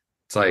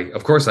 It's like,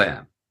 of course I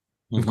am.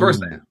 Of course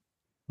I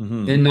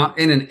am. And not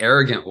in an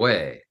arrogant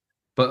way,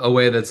 but a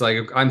way that's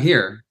like, I'm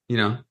here,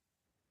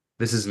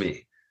 this is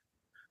me.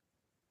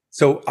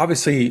 So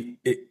obviously,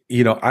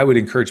 I would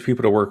encourage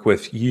people to work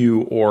with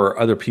you or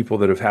other people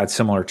that have had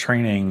similar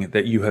training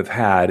that you have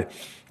had.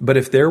 But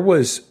if there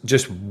was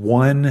just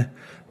one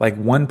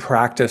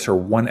practice or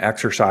one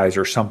exercise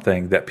or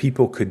something that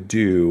people could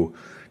do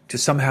to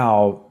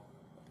somehow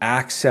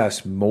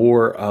access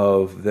more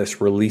of this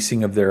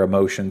releasing of their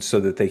emotions so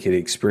that they could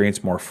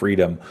experience more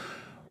freedom,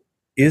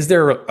 is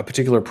there a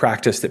particular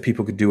practice that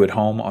people could do at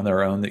home on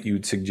their own that you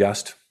would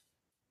suggest?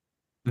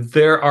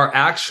 There are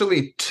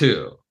actually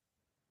two,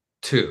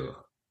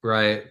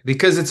 right?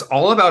 Because it's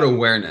all about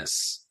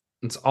awareness.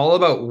 It's all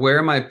about, where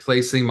am I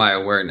placing my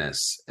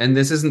awareness? And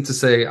this isn't to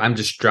say I'm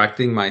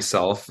distracting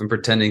myself and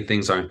pretending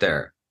things aren't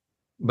there,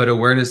 but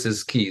awareness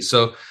is key.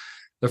 So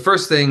the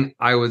first thing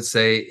I would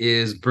say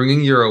is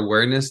bringing your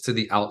awareness to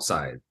the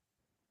outside,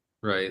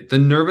 right? The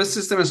nervous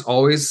system is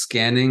always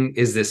scanning.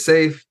 Is this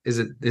safe? Is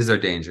there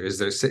danger? Is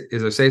there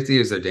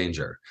safety? Is there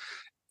danger?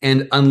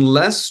 And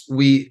unless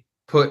we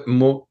put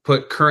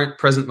current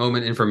present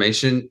moment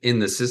information in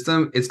the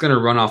system, it's going to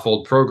run off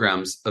old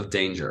programs of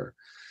danger.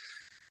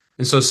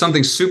 And so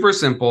something super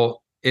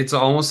simple, it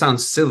almost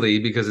sounds silly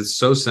because it's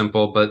so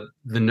simple, but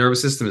the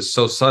nervous system is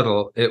so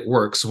subtle, it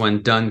works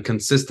when done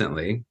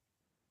consistently,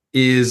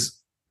 is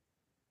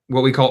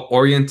what we call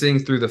orienting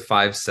through the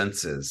five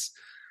senses.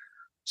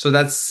 So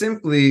that's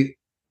simply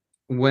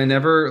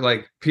whenever,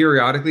 like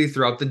periodically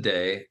throughout the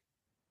day,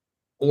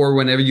 or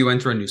whenever you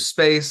enter a new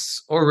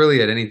space, or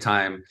really at any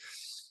time,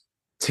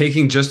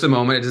 taking just a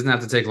moment, it doesn't have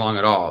to take long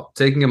at all,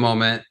 taking a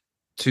moment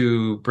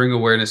to bring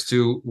awareness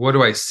to, what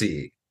do I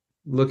see?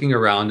 Looking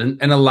around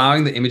and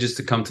allowing the images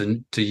to come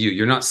to you.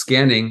 You're not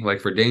scanning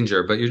like for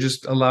danger, but you're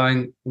just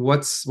allowing,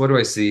 what do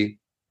I see?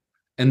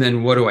 And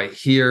then what do I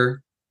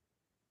hear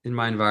in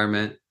my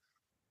environment?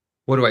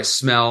 What do I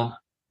smell?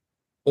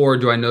 Or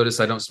do I notice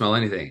I don't smell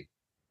anything?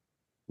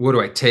 What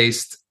do I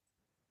taste?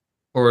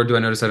 Or do I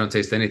notice I don't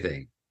taste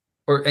anything?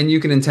 And you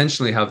can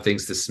intentionally have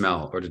things to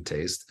smell or to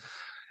taste.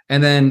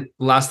 And then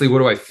lastly, what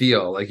do I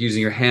feel? Like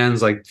using your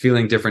hands, like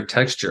feeling different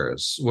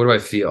textures. What do I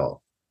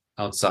feel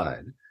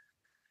outside?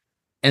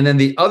 And then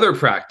the other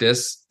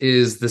practice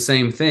is the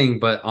same thing,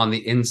 but on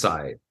the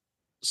inside.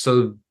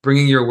 So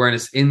bringing your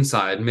awareness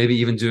inside, maybe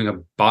even doing a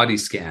body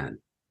scan.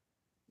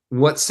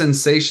 What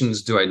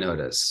sensations do I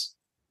notice?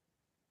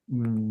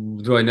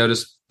 Do I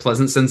notice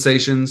pleasant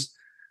sensations?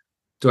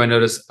 Do I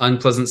notice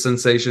unpleasant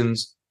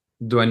sensations?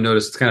 Do I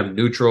notice kind of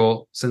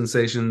neutral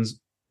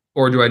sensations?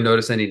 Or do I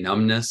notice any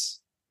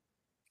numbness?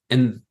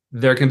 And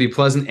there can be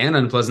pleasant and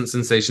unpleasant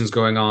sensations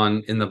going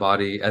on in the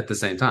body at the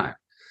same time.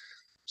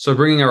 So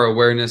bringing our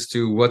awareness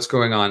to what's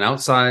going on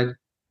outside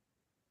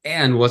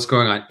and what's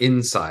going on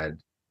inside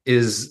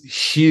is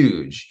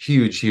huge,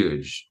 huge,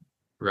 huge,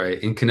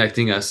 right? In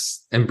connecting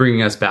us and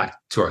bringing us back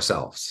to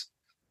ourselves.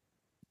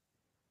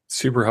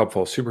 Super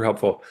helpful. Super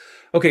helpful.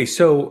 Okay,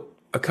 so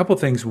a couple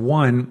things.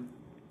 One,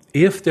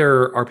 if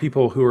there are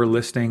people who are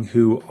listening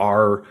who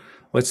are,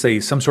 let's say,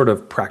 some sort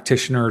of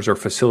practitioners or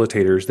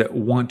facilitators that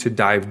want to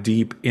dive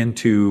deep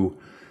into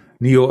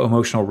neo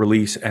emotional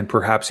release and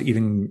perhaps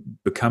even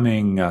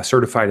becoming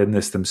certified in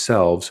this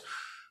themselves,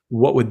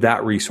 what would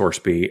that resource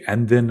be?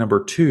 And then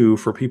number two,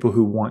 for people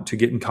who want to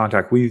get in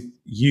contact with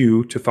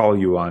you to follow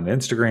you on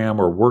Instagram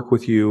or work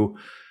with you,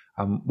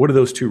 what are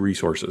those two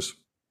resources?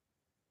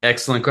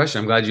 Excellent question.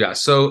 I'm glad you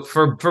asked. So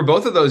for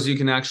both of those, you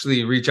can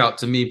actually reach out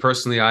to me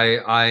personally.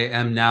 I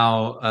am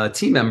now a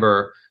team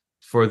member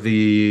for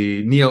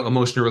the Neo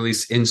Emotional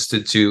Release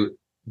Institute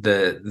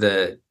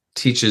that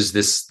teaches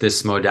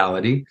this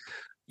modality.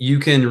 You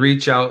can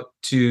reach out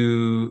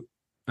to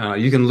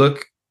you can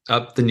look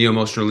up the Neo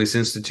Emotional Release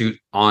Institute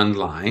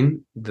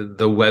online.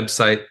 The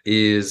website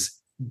is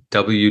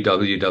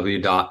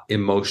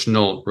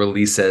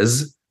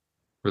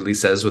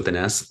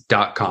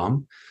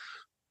www.emotionalreleases.com.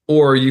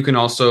 Or you can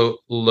also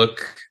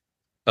look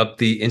up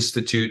the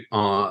Institute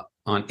on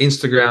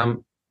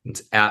Instagram.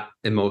 It's at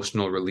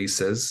Emotional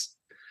Releases.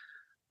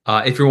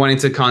 If you're wanting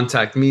to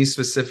contact me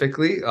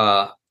specifically,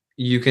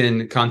 you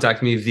can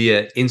contact me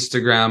via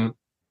Instagram,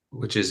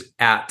 which is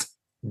at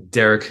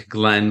Derek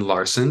Glenn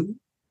Larson.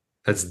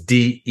 That's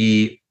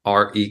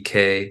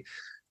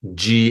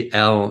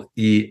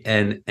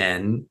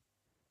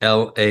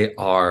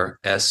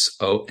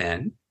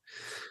DerekGlennLarson.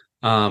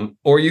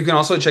 Or you can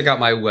also check out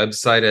my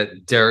website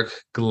at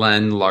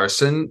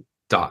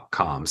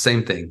derekglennlarson.com.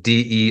 Same thing,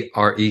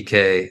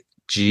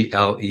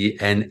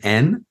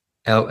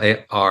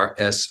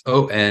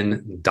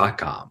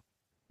 DerekGlennLarson.com.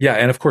 Yeah,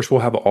 and of course,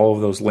 we'll have all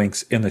of those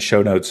links in the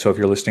show notes. So if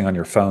you're listening on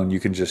your phone, you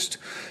can just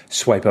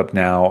swipe up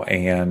now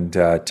and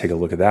take a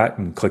look at that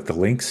and click the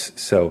links.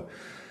 So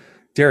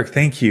Derek,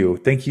 thank you.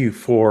 Thank you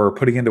for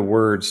putting into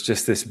words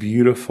just this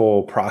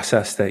beautiful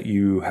process that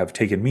you have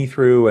taken me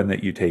through and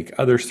that you take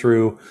others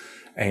through.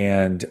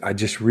 And I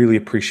just really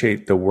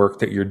appreciate the work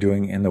that you're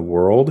doing in the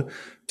world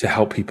to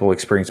help people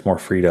experience more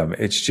freedom.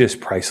 It's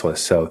just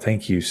priceless. So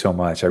thank you so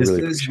much. This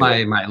is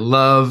my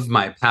love,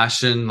 my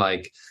passion.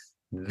 Like,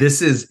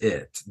 this is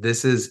it.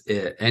 This is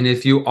it. And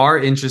if you are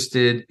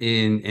interested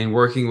in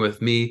working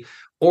with me,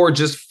 or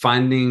just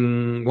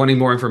wanting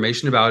more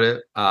information about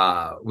it,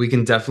 we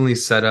can definitely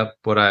set up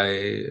what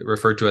I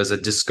refer to as a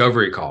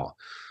discovery call.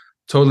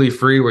 Totally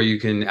free, where you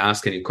can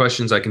ask any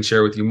questions. I can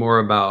share with you more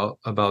about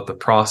the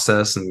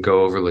process and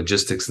go over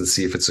logistics and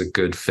see if it's a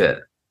good fit.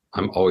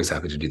 I'm always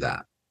happy to do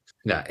that.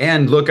 Yeah,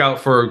 and look out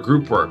for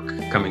group work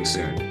coming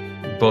soon,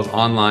 both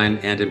online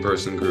and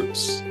in-person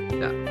groups.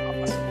 Yeah.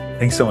 Awesome.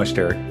 Thanks so much,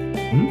 Derek.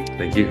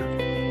 Thank you.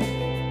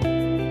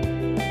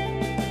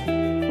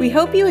 We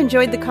hope you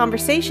enjoyed the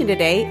conversation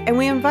today, and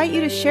we invite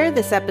you to share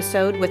this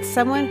episode with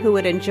someone who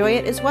would enjoy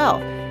it as well.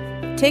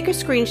 Take a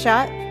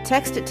screenshot,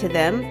 text it to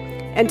them,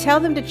 and tell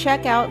them to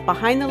check out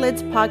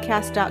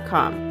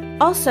BehindTheLidsPodcast.com.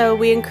 Also,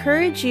 we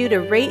encourage you to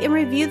rate and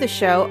review the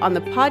show on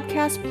the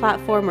podcast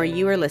platform where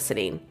you are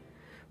listening.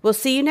 We'll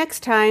see you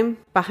next time,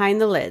 Behind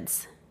the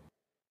Lids.